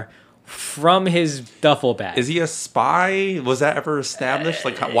car from his duffel bag. Is he a spy? Was that ever established?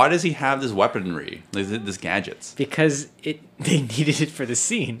 Like, why does he have this weaponry, this gadgets? Because they needed it for the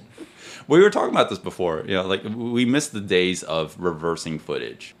scene. We were talking about this before. You know, like we missed the days of reversing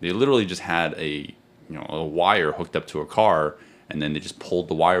footage. They literally just had a wire hooked up to a car, and then they just pulled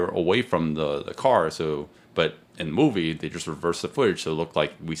the wire away from the car. So, but in the movie, they just reversed the footage, so it looked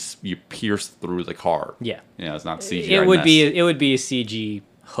like you pierced through the car. Yeah, it's not CGI. It would be a CG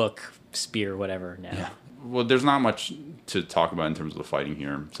hook, spear, whatever. Now, yeah. Well, there's not much to talk about in terms of the fighting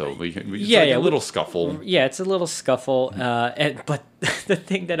here. So a little scuffle. Yeah, it's a little scuffle. But the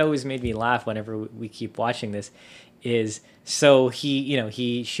thing that always made me laugh whenever we keep watching this is, so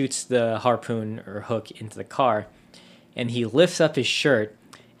he shoots the harpoon or hook into the car, and he lifts up his shirt,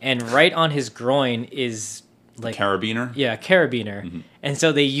 and right on his groin is like carabiner. Yeah, carabiner, and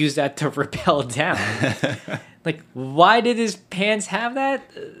so they use that to rappel down. Like, why did his pants have that?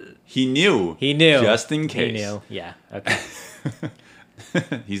 He knew. Just in case. He knew. Yeah. Okay.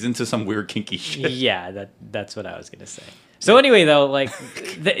 He's into some weird kinky shit. Yeah, that's what I was gonna say. So anyway, though, like,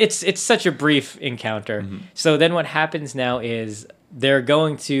 it's such a brief encounter. So then what happens now is they're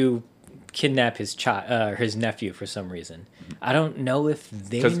going to kidnap his nephew for some reason. I don't know if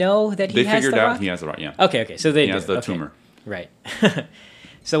they know that he has the rock. They figured out he has the rock. Yeah. Okay. So he has the tumor. Right.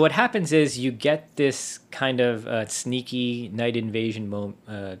 So what happens is you get this kind of sneaky night invasion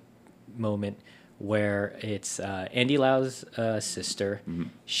moment where it's Andy Lau's sister.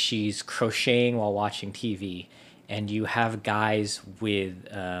 She's crocheting while watching TV, and you have guys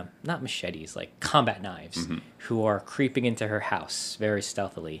with not machetes, like combat knives, who are creeping into her house very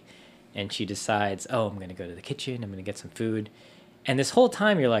stealthily. And she decides, I'm going to go to the kitchen. I'm going to get some food. And this whole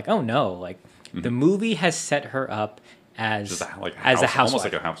time you're like, oh no, like the movie has set her up as a housewife. Almost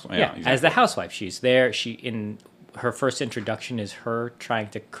like a housewife. Yeah, exactly. As the housewife. She's there. In her first introduction is her trying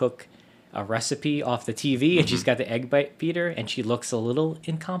to cook a recipe off the TV, and she's got the egg beater, and she looks a little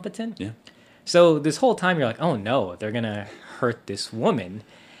incompetent. Yeah. So this whole time you're like, oh no, they're going to hurt this woman.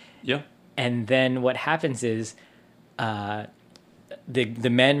 Yeah. And then what happens is the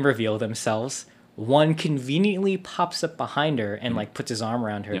men reveal themselves. One conveniently pops up behind her and like puts his arm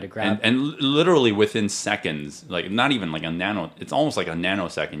around her to grab. And literally within seconds, like not even like it's almost like a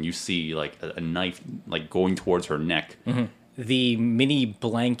nanosecond, you see like a knife like going towards her neck. The mini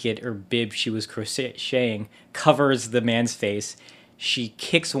blanket or bib she was crocheting covers the man's face. She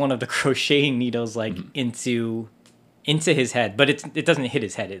kicks one of the crocheting needles like into his head, but it doesn't hit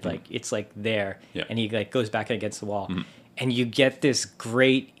his head. It's like there, and he like goes back against the wall. And you get this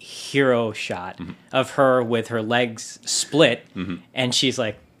great hero shot of her with her legs split, and she's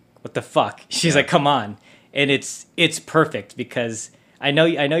like, "What the fuck?" She's like, "Come on!" And it's perfect because I know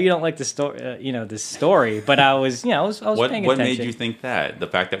you don't like the story, this story, but I was paying attention. What made you think that? The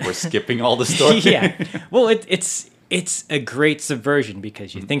fact that we're skipping all the story? Yeah, well, it's a great subversion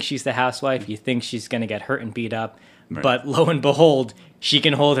because you think she's the housewife, you think she's gonna get hurt and beat up, but lo and behold, she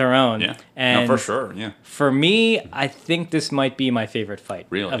can hold her own. Yeah, and for sure. Yeah. For me, I think this might be my favorite fight of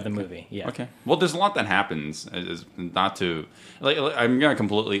the Okay. movie. Yeah. Okay. Well, there's a lot that happens. Not to I'm gonna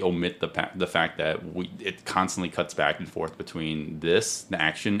completely omit the fact that it constantly cuts back and forth between the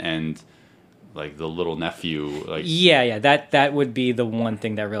action, and like the little nephew. Like that would be the one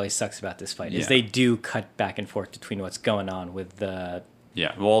thing that really sucks about this fight is Yeah. they do cut back and forth between what's going on with the.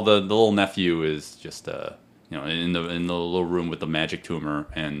 Yeah. Well, the little nephew is just in the little room with the magic tumor,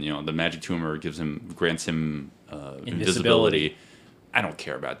 and the magic tumor grants him invisibility. I don't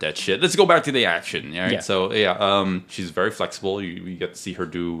care about that shit. Let's go back to the action. All right. Yeah. So she's very flexible. You get to see her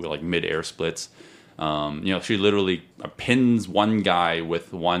do like mid-air splits. She literally pins one guy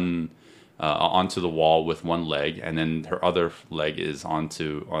with one onto the wall with one leg, and then her other leg is on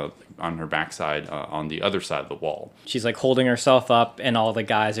her backside on the other side of the wall. She's like holding herself up, and all the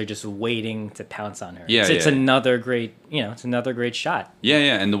guys are just waiting to pounce on her. Yeah, it's another great, it's another great shot. Yeah,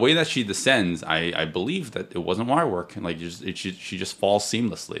 and the way that she descends, I believe that it wasn't wire work. Like she just falls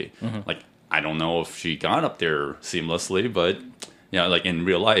seamlessly. Like I don't know if she got up there seamlessly, but like in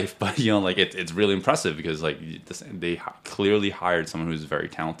real life, but like it's really impressive because like they clearly hired someone who's very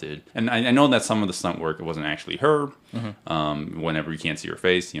talented. And I know that some of the stunt work, it wasn't actually her. Whenever you can't see her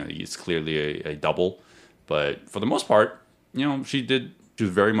face, it's clearly a double. But for the most part, she was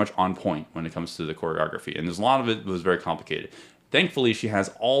very much on point when it comes to the choreography, and there's a lot of it was very complicated. Thankfully, she has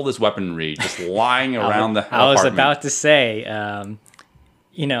all this weaponry just lying around the apartment. I was about to say,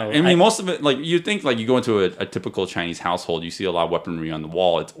 you know, I mean, most of it, like you think, like you go into a typical Chinese household, you see a lot of weaponry on the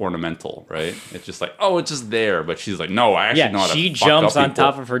wall. It's ornamental, right? It's just like, oh, it's just there. But she's like, no, I actually know how to she fuck jumps up on people.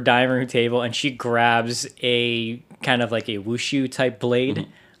 top of her dining room table and she grabs a kind of like a wushu type blade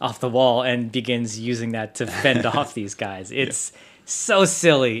Mm-hmm. off the wall and begins using that to fend off these guys. It's so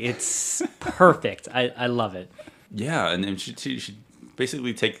silly. It's perfect. I love it. Yeah, and then she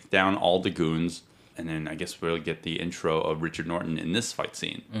basically takes down all the goons. And then I guess we'll get the intro of Richard Norton in this fight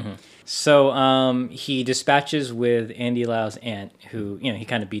scene. So he dispatches with Andy Lau's aunt, who, you know, he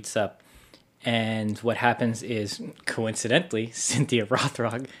kind of beats up. And what happens is, coincidentally, Cynthia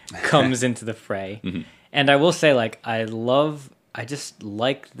Rothrock comes into the fray. And I will say, like, I just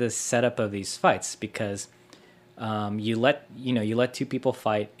like the setup of these fights because you let two people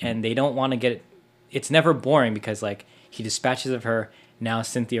fight and they don't want to get, it's never boring because, like, he dispatches of her. Now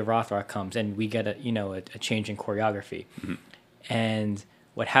Cynthia Rothrock comes, and we get a change in choreography. And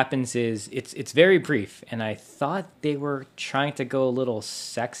what happens is it's very brief, and I thought they were trying to go a little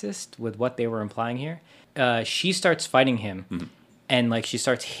sexist with what they were implying here. She starts fighting him, and like she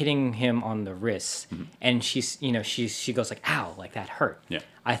starts hitting him on the wrists, and she goes like, "Ow!" Like that hurt. Yeah.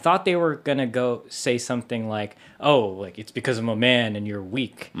 I thought they were gonna go say something like, "Oh, like it's because I'm a man and you're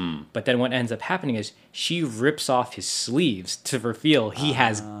weak." But then what ends up happening is she rips off his sleeves to reveal he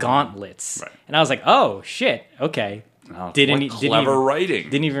has gauntlets. Right. And I was like, "Oh shit, okay." Clever writing.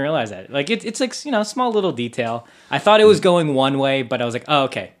 Didn't even realize that. Like it's like, you know, small little detail. I thought it was going one way, but I was like, "Oh,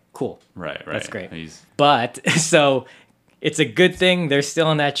 okay, cool." Right. That's great. He's But so it's a good thing they're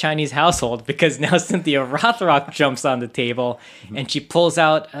still in that Chinese household because now Cynthia Rothrock jumps on the table and she pulls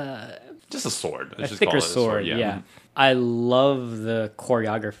out just a sword. a Let's just call thicker it sword. Yeah. I love the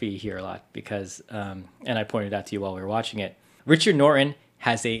choreography here a lot because, and I pointed out to you while we were watching it, Richard Norton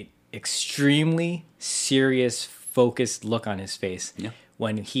has a extremely serious, focused look on his face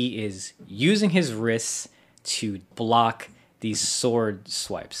when he is using his wrists to block these sword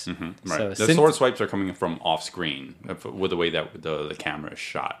swipes. right. So The sword swipes are coming from off screen with the way that the camera is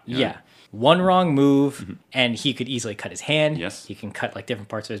shot. you know? Yeah. One wrong move, and he could easily cut his hand. Yes. He can cut like different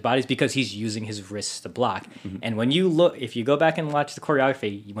parts of his bodies because he's using his wrists to block. And when you look, if you go back and watch the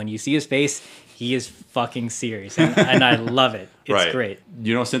choreography, when you see his face, he is fucking serious, and I love it. It's great.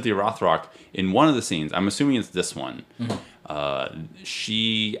 You know, Cynthia Rothrock in one of the scenes, I'm assuming it's this one.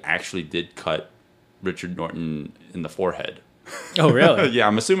 She actually did cut Richard Norton in the forehead. Oh, really? Yeah,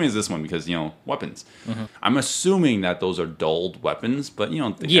 I'm assuming it's this one because, you know, weapons. I'm assuming that those are dulled weapons, but, you know,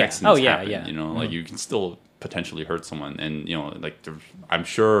 the Yeah. accidents Oh, yeah, happen, yeah. you know, like you can still potentially hurt someone. And, you know, like I'm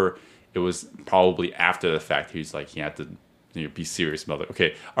sure it was probably after the fact he's like, he had to be serious about it.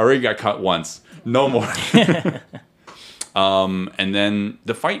 Okay, I already got cut once. No more. And then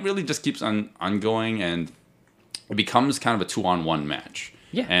the fight really just keeps ongoing and it becomes kind of a 2-on-1 match.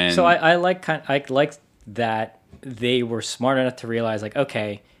 Yeah. And So I like that they were smart enough to realize, like,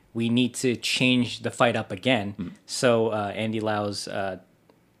 okay, we need to change the fight up again. So Andy Lau's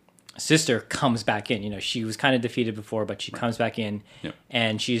sister comes back in. You know, she was kind of defeated before, but she comes back in,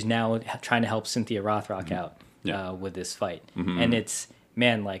 and she's now trying to help Cynthia Rothrock out with this fight. And it's,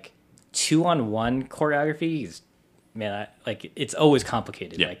 man, like 2-on-1 choreography is, man, it's always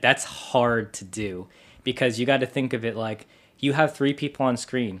complicated. Yeah. Like that's hard to do because you got to think of it like you have 3 people on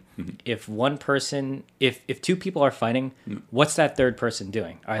screen. If one person, if 2 people are fighting, what's that third person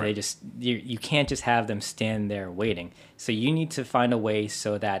doing? Are they just, you can't just have them stand there waiting. So you need to find a way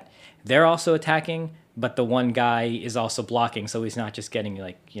so that they're also attacking, but the one guy is also blocking, so he's not just getting,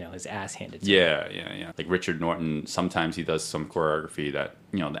 like, you know, his ass handed to him. Yeah. Like Richard Norton, sometimes he does some choreography that,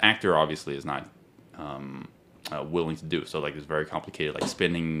 you know, the actor obviously is not willing to do. So, like, it's very complicated, like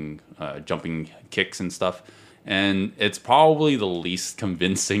spinning, jumping kicks and stuff. And it's probably the least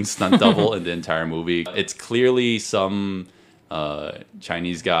convincing stunt double in the entire movie. It's clearly some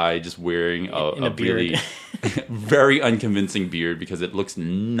Chinese guy just wearing a beard. really very unconvincing beard because it looks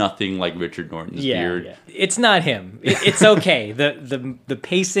nothing like Richard Norton's beard. Yeah. It's not him. It's okay. The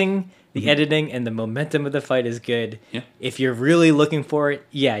pacing, the editing, and the momentum of the fight is good. Yeah. If you're really looking for it,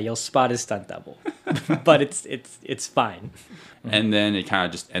 yeah, you'll spot his stunt double. But it's fine. And then it kind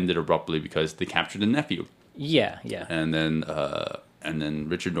of just ended abruptly because they captured the nephew. Yeah. And then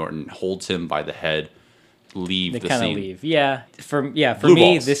Richard Norton holds him by the head, leave They the kind of scene. leave. Yeah. For Blue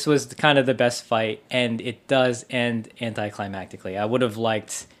me, balls. this was kind of the best fight, and it does end anticlimactically. I would have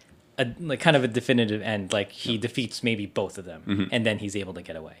liked kind of a definitive end, like he defeats maybe both of them, and then he's able to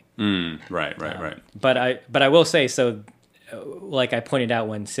get away. Right. But I will say, so like I pointed out,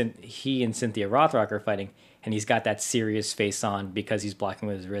 when he and Cynthia Rothrock are fighting, and he's got that serious face on because he's blocking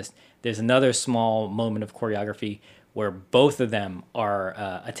with his wrist. There's another small moment of choreography where both of them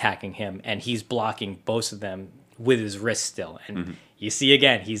are attacking him, and he's blocking both of them with his wrist still. And you see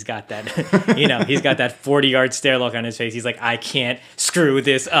again, he's got that, he's got that 40-yard stare look on his face. He's like, I can't screw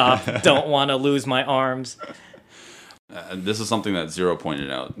this up. Don't want to lose my arms. This is something that Zero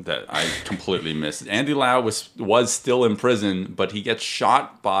pointed out that I completely missed. Andy Lau was still in prison, but he gets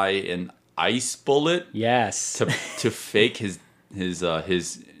shot by an ice bullet. Yes. To fake his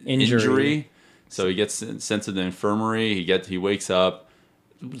injury. So he gets sent to the infirmary. He wakes up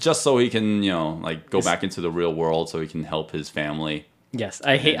just so he can go back into the real world so he can help his family. Yes,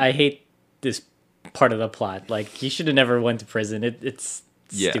 I hate this part of the plot. Like, he should have never went to prison. It's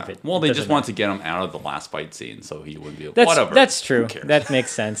stupid. Well, they just want to get him out of the last fight scene so he wouldn't be whatever. That's true. That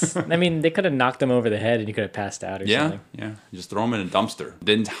makes sense. I mean, they could have knocked him over the head and he could have passed out or something. Yeah. Just throw him in a dumpster.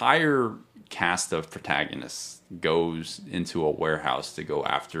 The entire cast of protagonists goes into a warehouse to go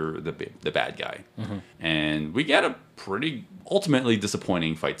after the bad guy. And we get a pretty ultimately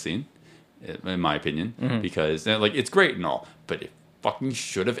disappointing fight scene, in my opinion, because it's great and all, but it fucking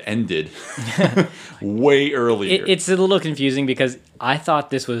should have ended way earlier. It's a little confusing because I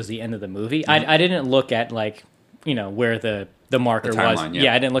thought this was the end of the movie. I didn't look at where the marker was. I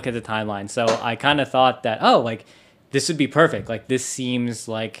didn't look at the timeline. So I kind of thought that, this would be perfect. Like, this seems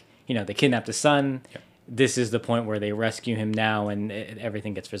like, they kidnapped the son. Yep. This is the point where they rescue him now and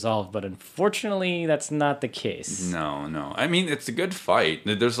everything gets resolved. But unfortunately, that's not the case. No. I mean, it's a good fight.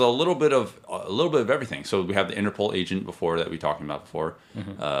 There's a little bit of everything. So we have the Interpol agent that we talked about before.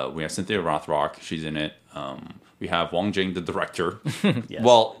 We have Cynthia Rothrock. She's in it. We have Wong Jing, the director. Yes.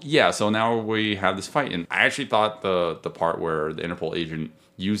 Well, yeah. So now we have this fight, and I actually thought the part where the Interpol agent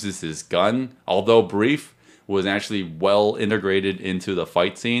uses his gun, although brief, was actually well integrated into the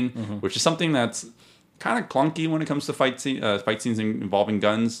fight scene, which is something that's kind of clunky when it comes to fight scenes involving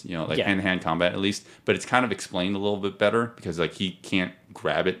guns, hand-to-hand combat at least. But it's kind of explained a little bit better because he can't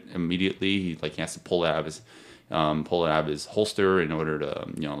grab it immediately. He has to pull it out of his holster in order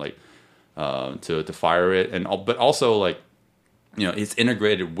to to fire it, but also it's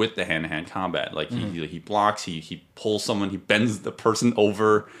integrated with the hand-to-hand combat. He blocks, he pulls someone, he bends the person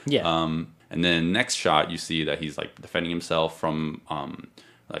over. And then next shot, you see that he's defending himself from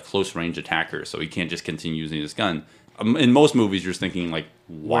close range attackers, so he can't just continue using his gun. In most movies, you're thinking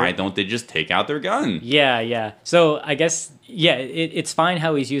why don't they just take out their gun? Yeah. So I guess it's fine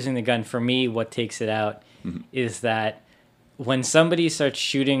how he's using the gun. For me, what takes it out is that when somebody starts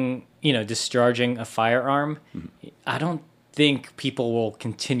shooting, discharging a firearm, I don't think people will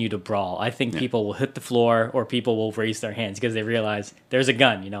continue to brawl. I think people will hit the floor or people will raise their hands because they realize there's a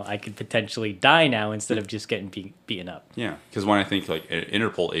gun. I could potentially die now instead of just getting beaten up. Yeah, because when I think an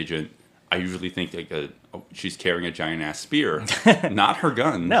Interpol agent, I usually think she's carrying a giant ass spear, not her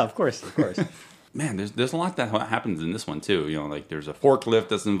gun. No, of course. Man, there's a lot that happens in this one too. There's a forklift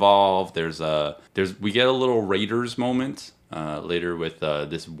that's involved. We get a little Raiders moment later with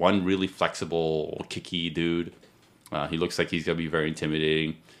this one really flexible, kicky dude. He looks like he's going to be very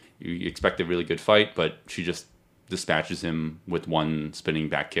intimidating. You expect a really good fight, but she just dispatches him with one spinning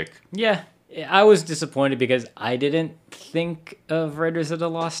back kick. Yeah, I was disappointed because I didn't think of Raiders of the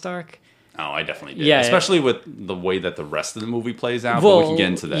Lost Ark. Oh, I definitely did. Yeah, especially with the way that the rest of the movie plays out. Well, but we can get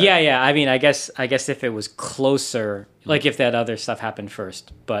into that. Yeah. I mean, I guess if it was closer, if that other stuff happened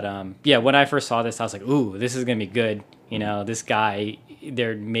first. But when I first saw this, I was like, ooh, this is going to be good. This guy,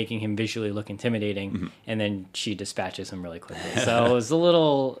 they're making him visually look intimidating, and then she dispatches him really quickly. So it was a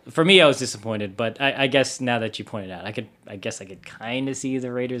little, for me, I was disappointed. But I guess now that you pointed out, I guess I could kind of see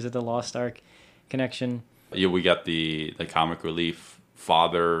the Raiders of the Lost Ark connection. Yeah, we got the comic relief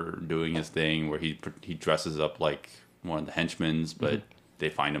father doing his thing where he dresses up like one of the henchmen, but they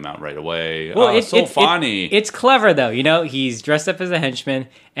find him out right away. Well, it's so funny. It's clever though, he's dressed up as a henchman,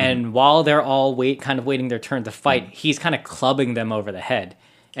 and while they're all waiting their turn to fight, he's kind of clubbing them over the head.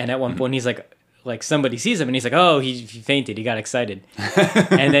 And at one point, he's like somebody sees him, and he's like, "Oh, he fainted. He got excited."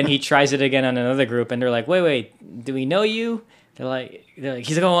 And then he tries it again on another group, and they're like, "Wait, do we know you?" They're like,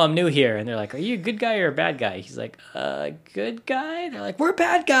 he's like, "Oh, I'm new here." And they're like, "Are you a good guy or a bad guy?" He's like, "Good guy." They're like, "We're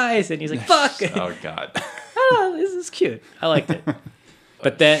bad guys." And he's like, "Fuck." Oh, God. Oh, this is cute. I liked it.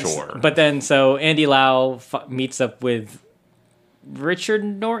 But then, so Andy Lau meets up with Richard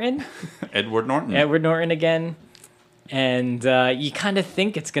Norton. Edward Norton again. And you kind of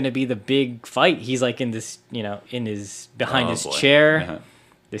think it's going to be the big fight. He's in this, behind his chair. Uh-huh.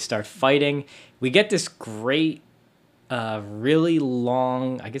 They start fighting. We get this great, really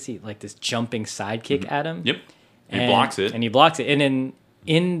long, I guess this jumping sidekick at him. Yep. He blocks it. And he blocks it. And then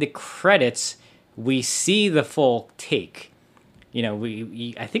in the credits, we see the full take.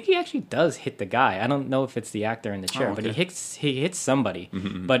 I think he actually does hit the guy. I don't know if it's the actor in the chair, but okay. he hits somebody.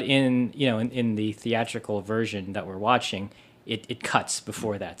 But in the theatrical version that we're watching, it cuts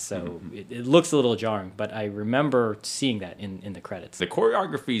before that, so it looks a little jarring. But I remember seeing that in the credits. The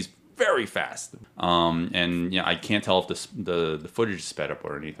choreography is very fast, and I can't tell if the footage is sped up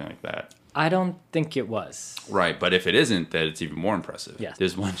or anything like that. I don't think it was. Right, but if it isn't, then it's even more impressive. Yes.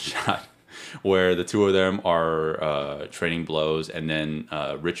 There's one shot where the two of them are trading blows, and then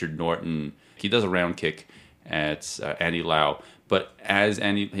Richard Norton, he does a round kick at Andy Lau, but as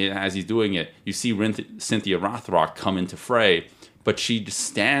he's doing it, you see Cynthia Rothrock come into fray, but she just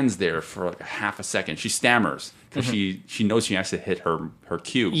stands there for like a half a second. She stammers because she knows she has to hit her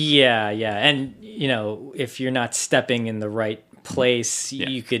cue. Yeah, and if you're not stepping in the right place,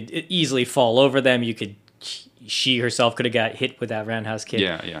 you could easily fall over them. She herself could have got hit with that roundhouse kick.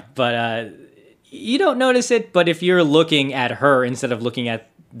 Yeah. But you don't notice it. But if you're looking at her instead of looking at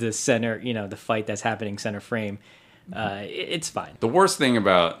the center, the fight that's happening center frame, it's fine. The worst thing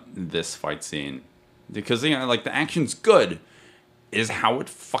about this fight scene, because like the action's good, is how it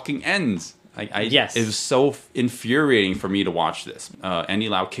fucking ends. Yes. It was so infuriating for me to watch this. Andy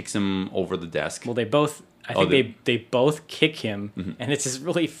Lau kicks him over the desk. Well, they both. I think they both kick him, and it's this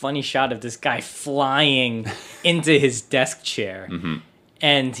really funny shot of this guy flying into his desk chair,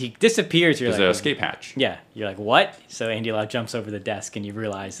 and he disappears. You're There's like, an escape hatch. Yeah, you're like, what? So Andy Lau jumps over the desk, and you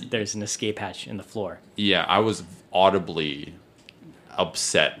realize there's an escape hatch in the floor. Yeah, I was audibly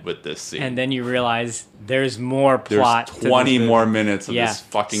upset with this scene. And then you realize there's more plot. There's to 20 this more movie. minutes of this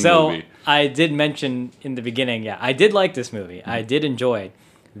fucking so, movie. I did mention in the beginning, I did like this movie. I did enjoy it.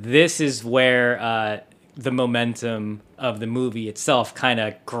 This is where the momentum of the movie itself kind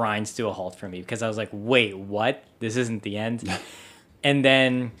of grinds to a halt for me, because I was like, wait, what? This isn't the end? And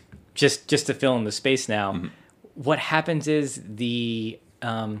then just to fill in the space now, what happens is the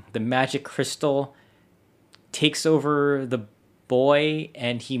magic crystal takes over the boy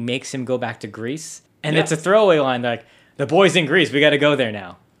and he makes him go back to Greece. And it's a throwaway line like, the boy's in Greece, we got to go there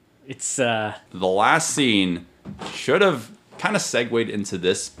now. It's the last scene should have kind of segued into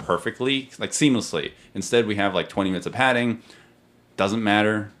this perfectly, like seamlessly. Instead, we have like 20 minutes of padding. Doesn't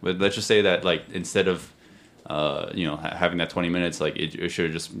matter. But let's just say that like instead of having that 20 minutes, like it should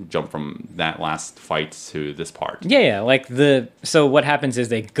have just jumped from that last fight to this part. Yeah. Like so what happens is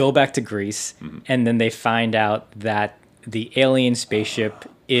they go back to Greece, and then they find out that the alien spaceship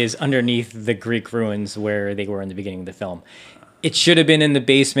is underneath the Greek ruins where they were in the beginning of the film. It should have been in the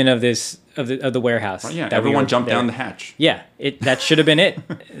basement of the warehouse. Well, yeah, everyone jumped down the hatch. Yeah, that should have been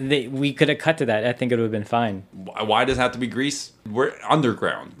it. We could have cut to that. I think it would have been fine. Why does it have to be Greece? We're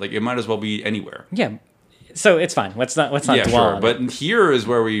underground. Like it might as well be anywhere. Yeah, so it's fine. Let's not dwell on it. But here is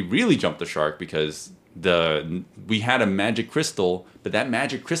where we really jumped the shark, because we had a magic crystal, but that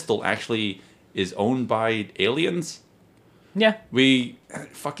magic crystal actually is owned by aliens. Yeah. We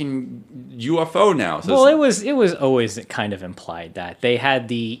fucking UFO now. So well, it was always kind of implied that they had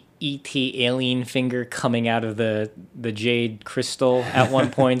the ET alien finger coming out of the jade crystal at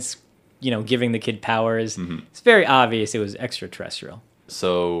one point, giving the kid powers. It's very obvious it was extraterrestrial.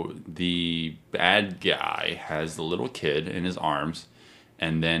 So the bad guy has the little kid in his arms,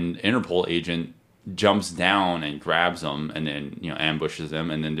 and then Interpol agent jumps down and grabs him, and then ambushes him,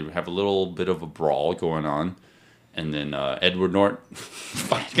 and then they have a little bit of a brawl going on. And then Edward Norton,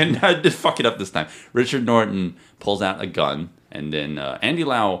 I did fuck it up this time. Richard Norton pulls out a gun, and then Andy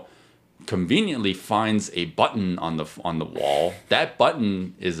Lau conveniently finds a button on the wall. That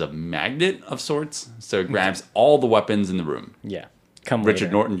button is a magnet of sorts, so it grabs all the weapons in the room. Yeah,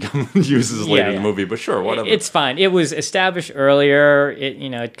 Richard Norton uses later in the movie, but sure, whatever. It's fine. It was established earlier.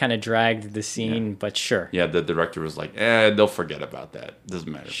 It kind of dragged the scene, but sure. Yeah, the director was like, they'll forget about that. Doesn't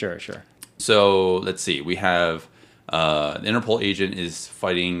matter. Sure. So let's see. We have. The Interpol agent is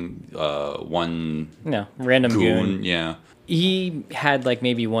fighting one random goon. Yeah, he had like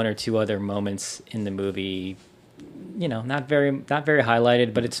maybe one or two other moments in the movie. Not very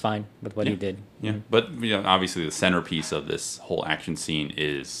highlighted, but it's fine with what he did. Yeah, but obviously the centerpiece of this whole action scene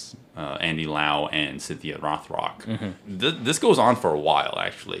is Andy Lau and Cynthia Rothrock. This goes on for a while,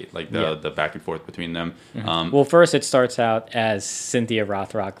 actually, like the back and forth between them. Well, first it starts out as Cynthia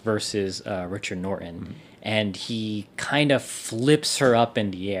Rothrock versus Richard Norton. And he kind of flips her up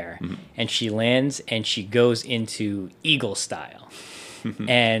in the air, and she lands, and she goes into eagle style.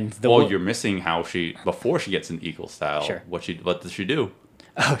 And you're missing how before she gets in eagle style. Sure. What does she do?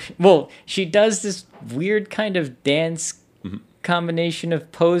 Oh, well, she does this weird kind of dance combination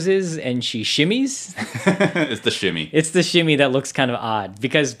of poses, and she shimmies. It's the shimmy. It's the shimmy that looks kind of odd,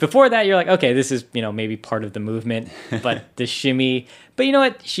 because before that you're like, okay, this is, maybe part of the movement, but the shimmy. But you know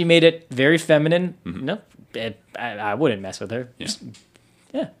what? She made it very feminine. No, I wouldn't mess with her.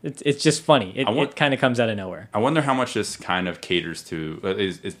 Yeah, it's just funny. It kind of comes out of nowhere. I wonder how much this kind of caters to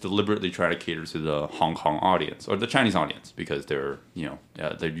is deliberately trying to cater to the Hong Kong audience or the Chinese audience, because they're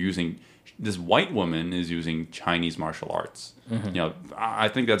using this white woman is using Chinese martial arts. I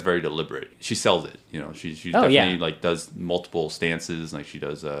think that's very deliberate. She sells it. She definitely like does multiple stances. Like she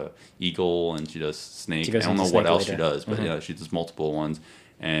does eagle and she does snake. I don't know what else she does, but she does multiple ones,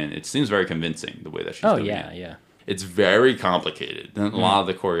 and it seems very convincing the way that she's doing it. Yeah. It's very complicated. A lot of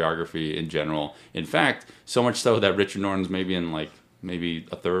the choreography in general. In fact, so much so that Richard Norton's maybe in maybe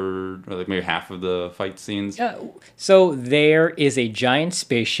a third or maybe half of the fight scenes. So there is a giant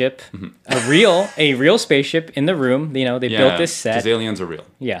spaceship, a real spaceship in the room. They built this set. Because aliens are real.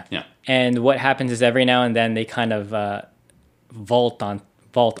 Yeah. And what happens is every now and then they kind of vault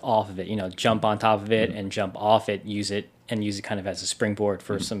off of it. Jump on top of it and jump off it. Use it kind of as a springboard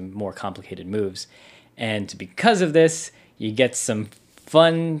for some more complicated moves. And because of this, you get some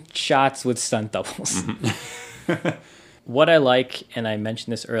fun shots with stunt doubles. What I like, and I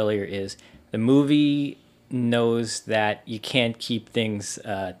mentioned this earlier, is the movie knows that you can't keep things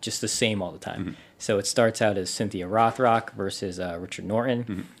just the same all the time. So it starts out as Cynthia Rothrock versus Richard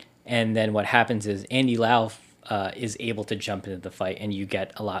Norton. And then what happens is Andy Lau is able to jump into the fight, and you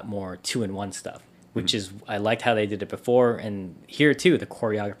get a lot more 2-in-1 stuff, which is, I liked how they did it before. And here too, the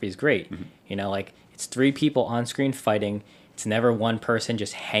choreography is great. It's 3 people on screen fighting. It's never one person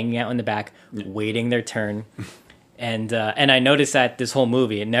just hanging out in the back, waiting their turn. And I noticed that this whole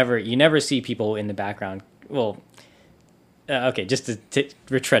movie, you never see people in the background. Well, okay, just to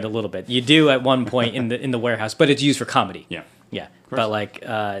retread a little bit, you do at one point in the warehouse, but it's used for comedy. Yeah.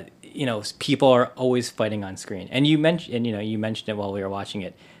 But people are always fighting on screen. And you mentioned it while we were watching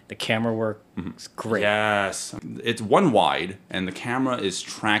it. The camera work is great. Yes. It's one wide, and the camera is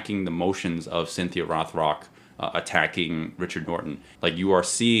tracking the motions of Cynthia Rothrock attacking Richard Norton. Like, you are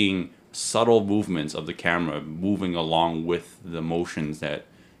seeing subtle movements of the camera moving along with the motions that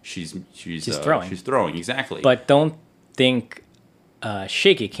she's throwing. She's throwing, exactly. But don't think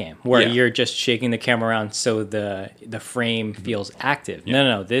shaky cam, where you're just shaking the camera around so the frame feels active.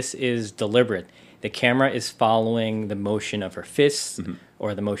 No. This is deliberate. The camera is following the motion of her fists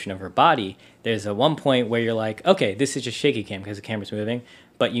or the motion of her body. There's a one point where you're like, okay, this is just shaky cam because the camera's moving.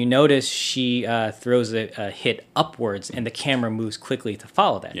 But you notice she throws a hit upwards, and the camera moves quickly to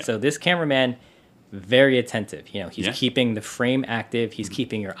follow that. So this cameraman, very attentive. He's keeping the frame active. He's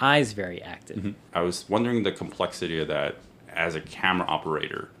keeping your eyes very active. I was wondering the complexity of that as a camera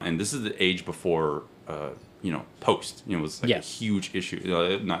operator. And this is the age before... post, it was like a huge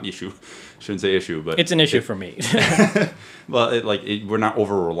issue. Not issue, shouldn't say issue, but it's an issue for me. Well, we're not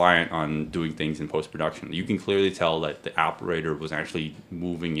over reliant on doing things in post production. You can clearly tell that the operator was actually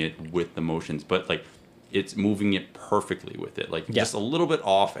moving it with the motions, but it's moving it perfectly with it. Just a little bit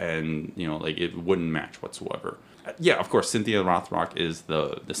off, and it wouldn't match whatsoever. Yeah, of course, Cynthia Rothrock is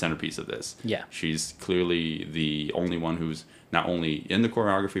the centerpiece of this. Yeah, she's clearly the only one who's not only in the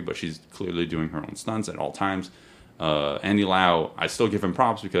choreography, but she's clearly doing her own stunts at all times. Andy Lau, I still give him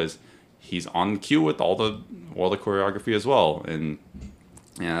props because he's on cue with all the choreography as well. And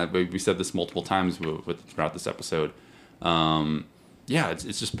we said this multiple times throughout this episode.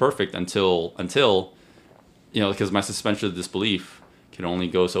 It's just perfect until because my suspension of disbelief can only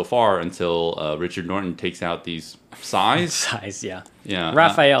go so far until Richard Norton takes out these sais.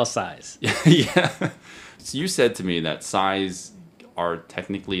 Raphael sais. Yeah. So you said to me that sais are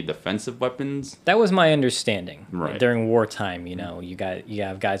technically defensive weapons. That was my understanding. Right. During wartime, you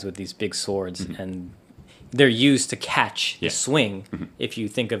have guys with these big swords, and they're used to catch the swing. If you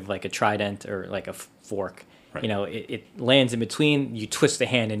think of like a trident or like a fork, it lands in between. You twist the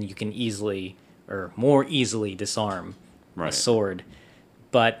hand, and you can more easily disarm a sword.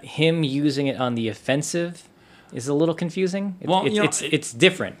 But him using it on the offensive is a little confusing. It's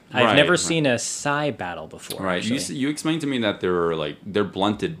different. I've never seen a sai battle before. Right. You explained to me that they're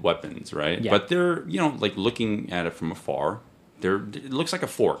blunted weapons, right? Yeah. But they're looking at it from afar, it looks like a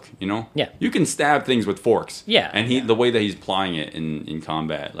fork. Yeah. You can stab things with forks. Yeah. And the way that he's applying it in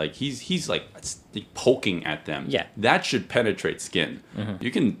combat, he's poking at them. Yeah. That should penetrate skin.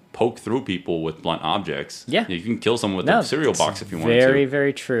 You can poke through people with blunt objects. Yeah. You can kill someone with a cereal box if you want to. Very,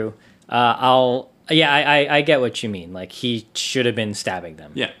 very true. I get what you mean. He should have been stabbing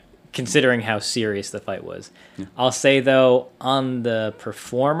them. Yeah. Considering how serious the fight was. Yeah. I'll say, though, on the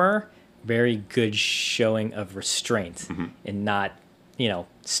performer, very good showing of restraint and not,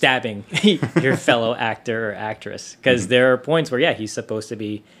 stabbing your fellow actor or actress. Because there are points where, he's supposed to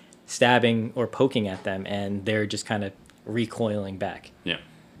be stabbing or poking at them, and they're just kind of recoiling back. Yeah,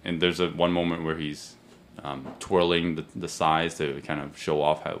 and there's one moment where he's twirling the size to kind of show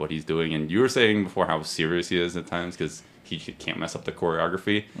off what he's doing. And you were saying before how serious he is at times because he can't mess up the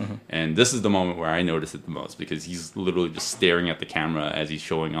choreography. And this is the moment where I notice it the most because he's literally just staring at the camera as he's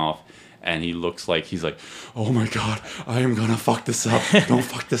showing off. And he looks like he's like, oh my God, I am going to fuck this up. Don't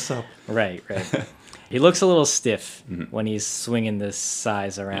fuck this up. Right. He looks a little stiff when he's swinging this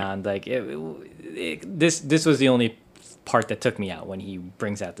size around. Like this was the only part that took me out when he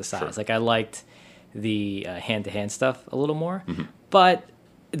brings out the size. Sure. Like I liked the hand-to-hand stuff a little more, but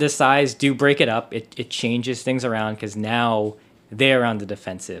the size do break it up. It changes things around because now they're on the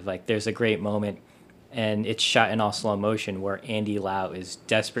defensive. Like there's a great moment, and it's shot in all slow motion where Andy Lau is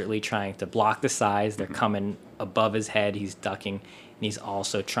desperately trying to block the size. They're coming above his head. He's ducking, and he's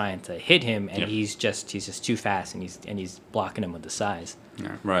also trying to hit him, and he's just too fast, and he's blocking him with the size.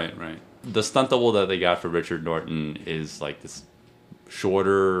 Yeah, right. The stunt double that they got for Richard Norton is like this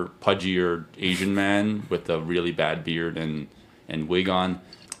shorter, pudgier Asian man with a really bad beard and wig on.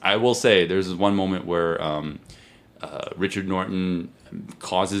 I will say there's this one moment where Richard Norton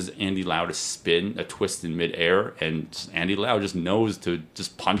causes Andy Lau to spin a twist in midair, and Andy Lau just knows to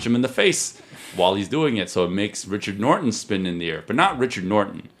just punch him in the face while he's doing it. So it makes Richard Norton spin in the air, but not Richard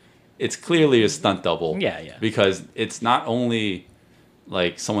Norton. It's clearly a stunt double. Yeah. Because it's not only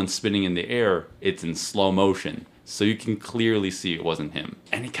like someone spinning in the air, it's in slow motion. So you can clearly see it wasn't him.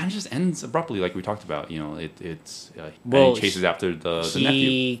 And it kind of just ends abruptly like we talked about. And he chases after the nephew.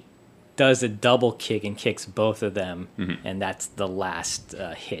 He does a double kick and kicks both of them, and that's the last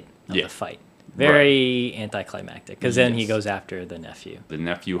hit of the fight. Very anticlimactic, because then he goes after the nephew. The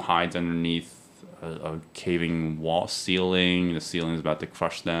nephew hides underneath a caving wall ceiling. The ceiling is about to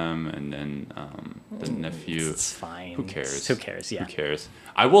crush them, and then the nephew... It's fine. Who cares? Who cares, yeah. Who cares?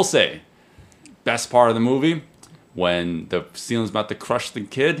 I will say, best part of the movie, when the ceiling's about to crush the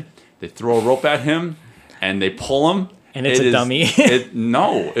kid, they throw a rope at him, and they pull him. And it's a dummy.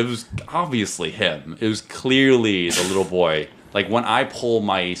 No, it was obviously him. It was clearly the little boy. Like when I pull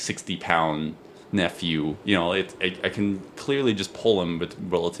my 60-pound nephew, I can clearly just pull him with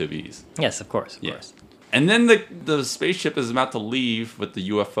relative ease. Yes, of course. And then the spaceship is about to leave with the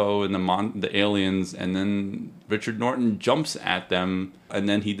UFO and the aliens, and then Richard Norton jumps at them, and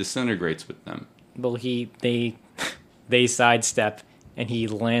then he disintegrates with them. Well, they sidestep, and he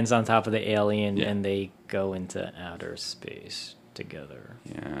lands on top of the alien, and they go into outer space together.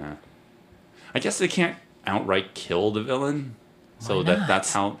 Yeah. I guess they can't outright kill the villain. So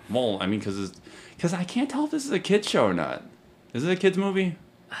that's how... Well, I mean, because I can't tell if this is a kid's show or not. Is it a kid's movie?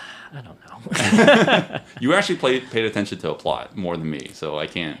 I don't know. You actually paid attention to a plot more than me, so I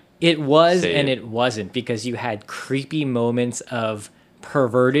can't... It was and it wasn't, because you had creepy moments of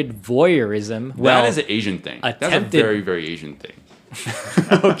perverted voyeurism. That is an Asian thing. That's a very, very Asian thing.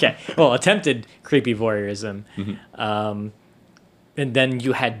 Okay. Well, attempted creepy voyeurism. And then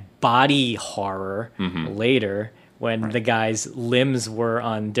you had body horror later when the guy's limbs were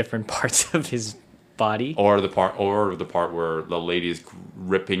on different parts of his body. Or the part where the lady is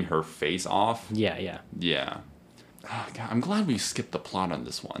ripping her face off. Yeah. Oh, God, I'm glad we skipped the plot on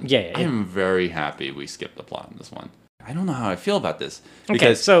this one. Yeah. I am very happy we skipped the plot on this one. I don't know how I feel about this.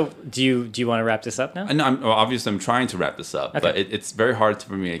 Okay, so do you want to wrap this up now? Obviously, I'm trying to wrap this up, but it's very hard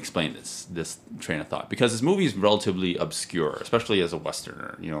for me to explain this train of thought because this movie is relatively obscure, especially as a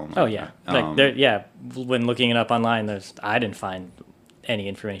Westerner. When looking it up online, I didn't find any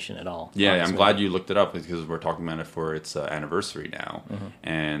information at all. Yeah, I'm glad you looked it up because we're talking about it for its anniversary now,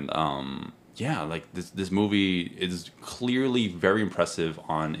 and this movie is clearly very impressive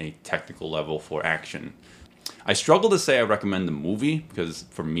on a technical level for action. I struggle to say I recommend the movie because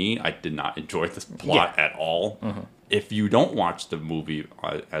for me, I did not enjoy this plot at all. If you don't watch the movie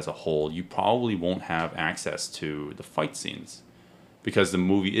as a whole, you probably won't have access to the fight scenes because the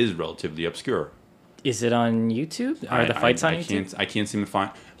movie is relatively obscure. Is it on YouTube? Are the fights on YouTube? I can't seem to find...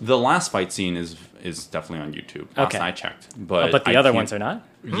 The last fight scene is definitely on YouTube. Last I checked. But the other ones are not?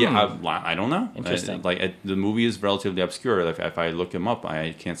 Yeah, I don't know. Interesting. The movie is relatively obscure. If I look them up,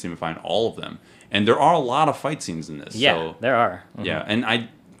 I can't seem to find all of them. And there are a lot of fight scenes in this. Yeah, there are. Yeah, and I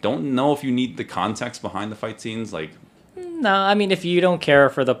don't know if you need the context behind the fight scenes. No, I mean, if you don't care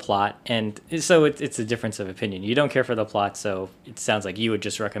for the plot, and so it's a difference of opinion. You don't care for the plot, so it sounds like you would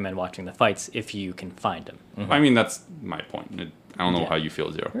just recommend watching the fights if you can find them. I mean, that's my point. I don't know Yeah. how you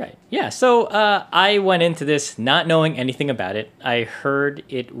feel, Zero. Right. Yeah. So I went into this not knowing anything about it. I heard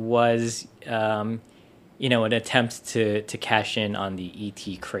it was, an attempt to cash in on the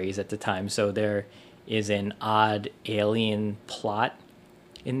ET craze at the time. So there is an odd alien plot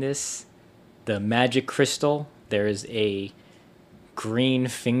in this. The magic crystal. There's a green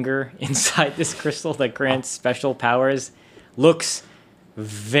finger inside this crystal that grants special powers. Looks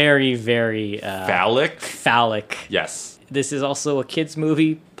very, very Phallic? Yes. This is also a kids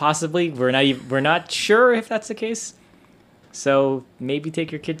movie, possibly. We're not sure if that's the case. So maybe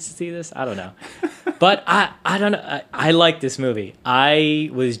take your kids to see this. I don't know. But I don't know. I like this movie. I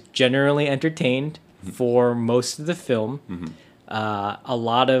was generally entertained for most of the film. A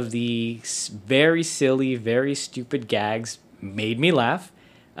lot of the very silly, very stupid gags made me laugh.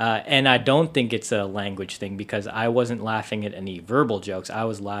 And I don't think it's a language thing because I wasn't laughing at any verbal jokes. I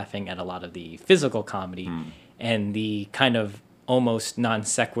was laughing at a lot of the physical comedy and the kind of almost non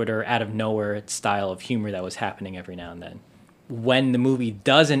sequitur, out of nowhere style of humor that was happening every now and then. When the movie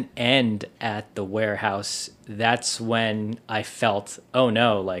doesn't end at the warehouse, that's when I felt, oh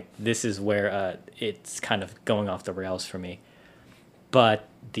no, like this is where it's kind of going off the rails for me. But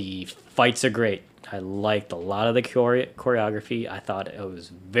the fights are great. I liked a lot of the choreography. I thought it was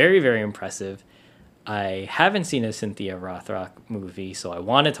very, very impressive. I haven't seen a Cynthia Rothrock movie, so I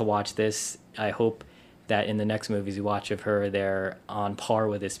wanted to watch this. I hope that in the next movies we watch of her, they're on par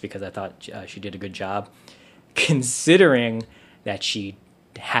with this because I thought she did a good job. Considering that she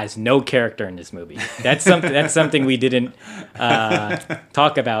has no character in this movie. That's something we didn't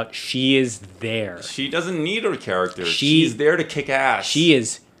talk about. She is there. She doesn't need her character. She's there to kick ass. She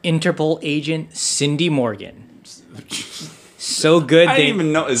is Interpol agent Cindy Morgan. So good. I didn't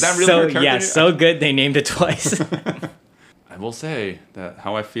even know. Is that really her character? Yeah, so good they named it twice. I will say that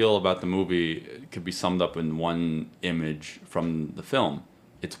how I feel about the movie could be summed up in one image from the film.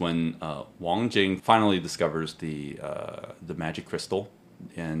 It's when Wang Jing finally discovers the magic crystal,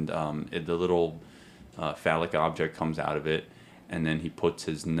 and the little phallic object comes out of it, and then he puts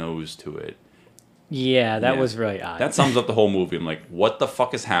his nose to it. Yeah, that was really odd. That sums up the whole movie. I'm like, what the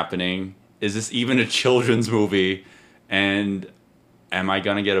fuck is happening? Is this even a children's movie? And am I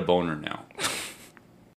gonna get a boner now?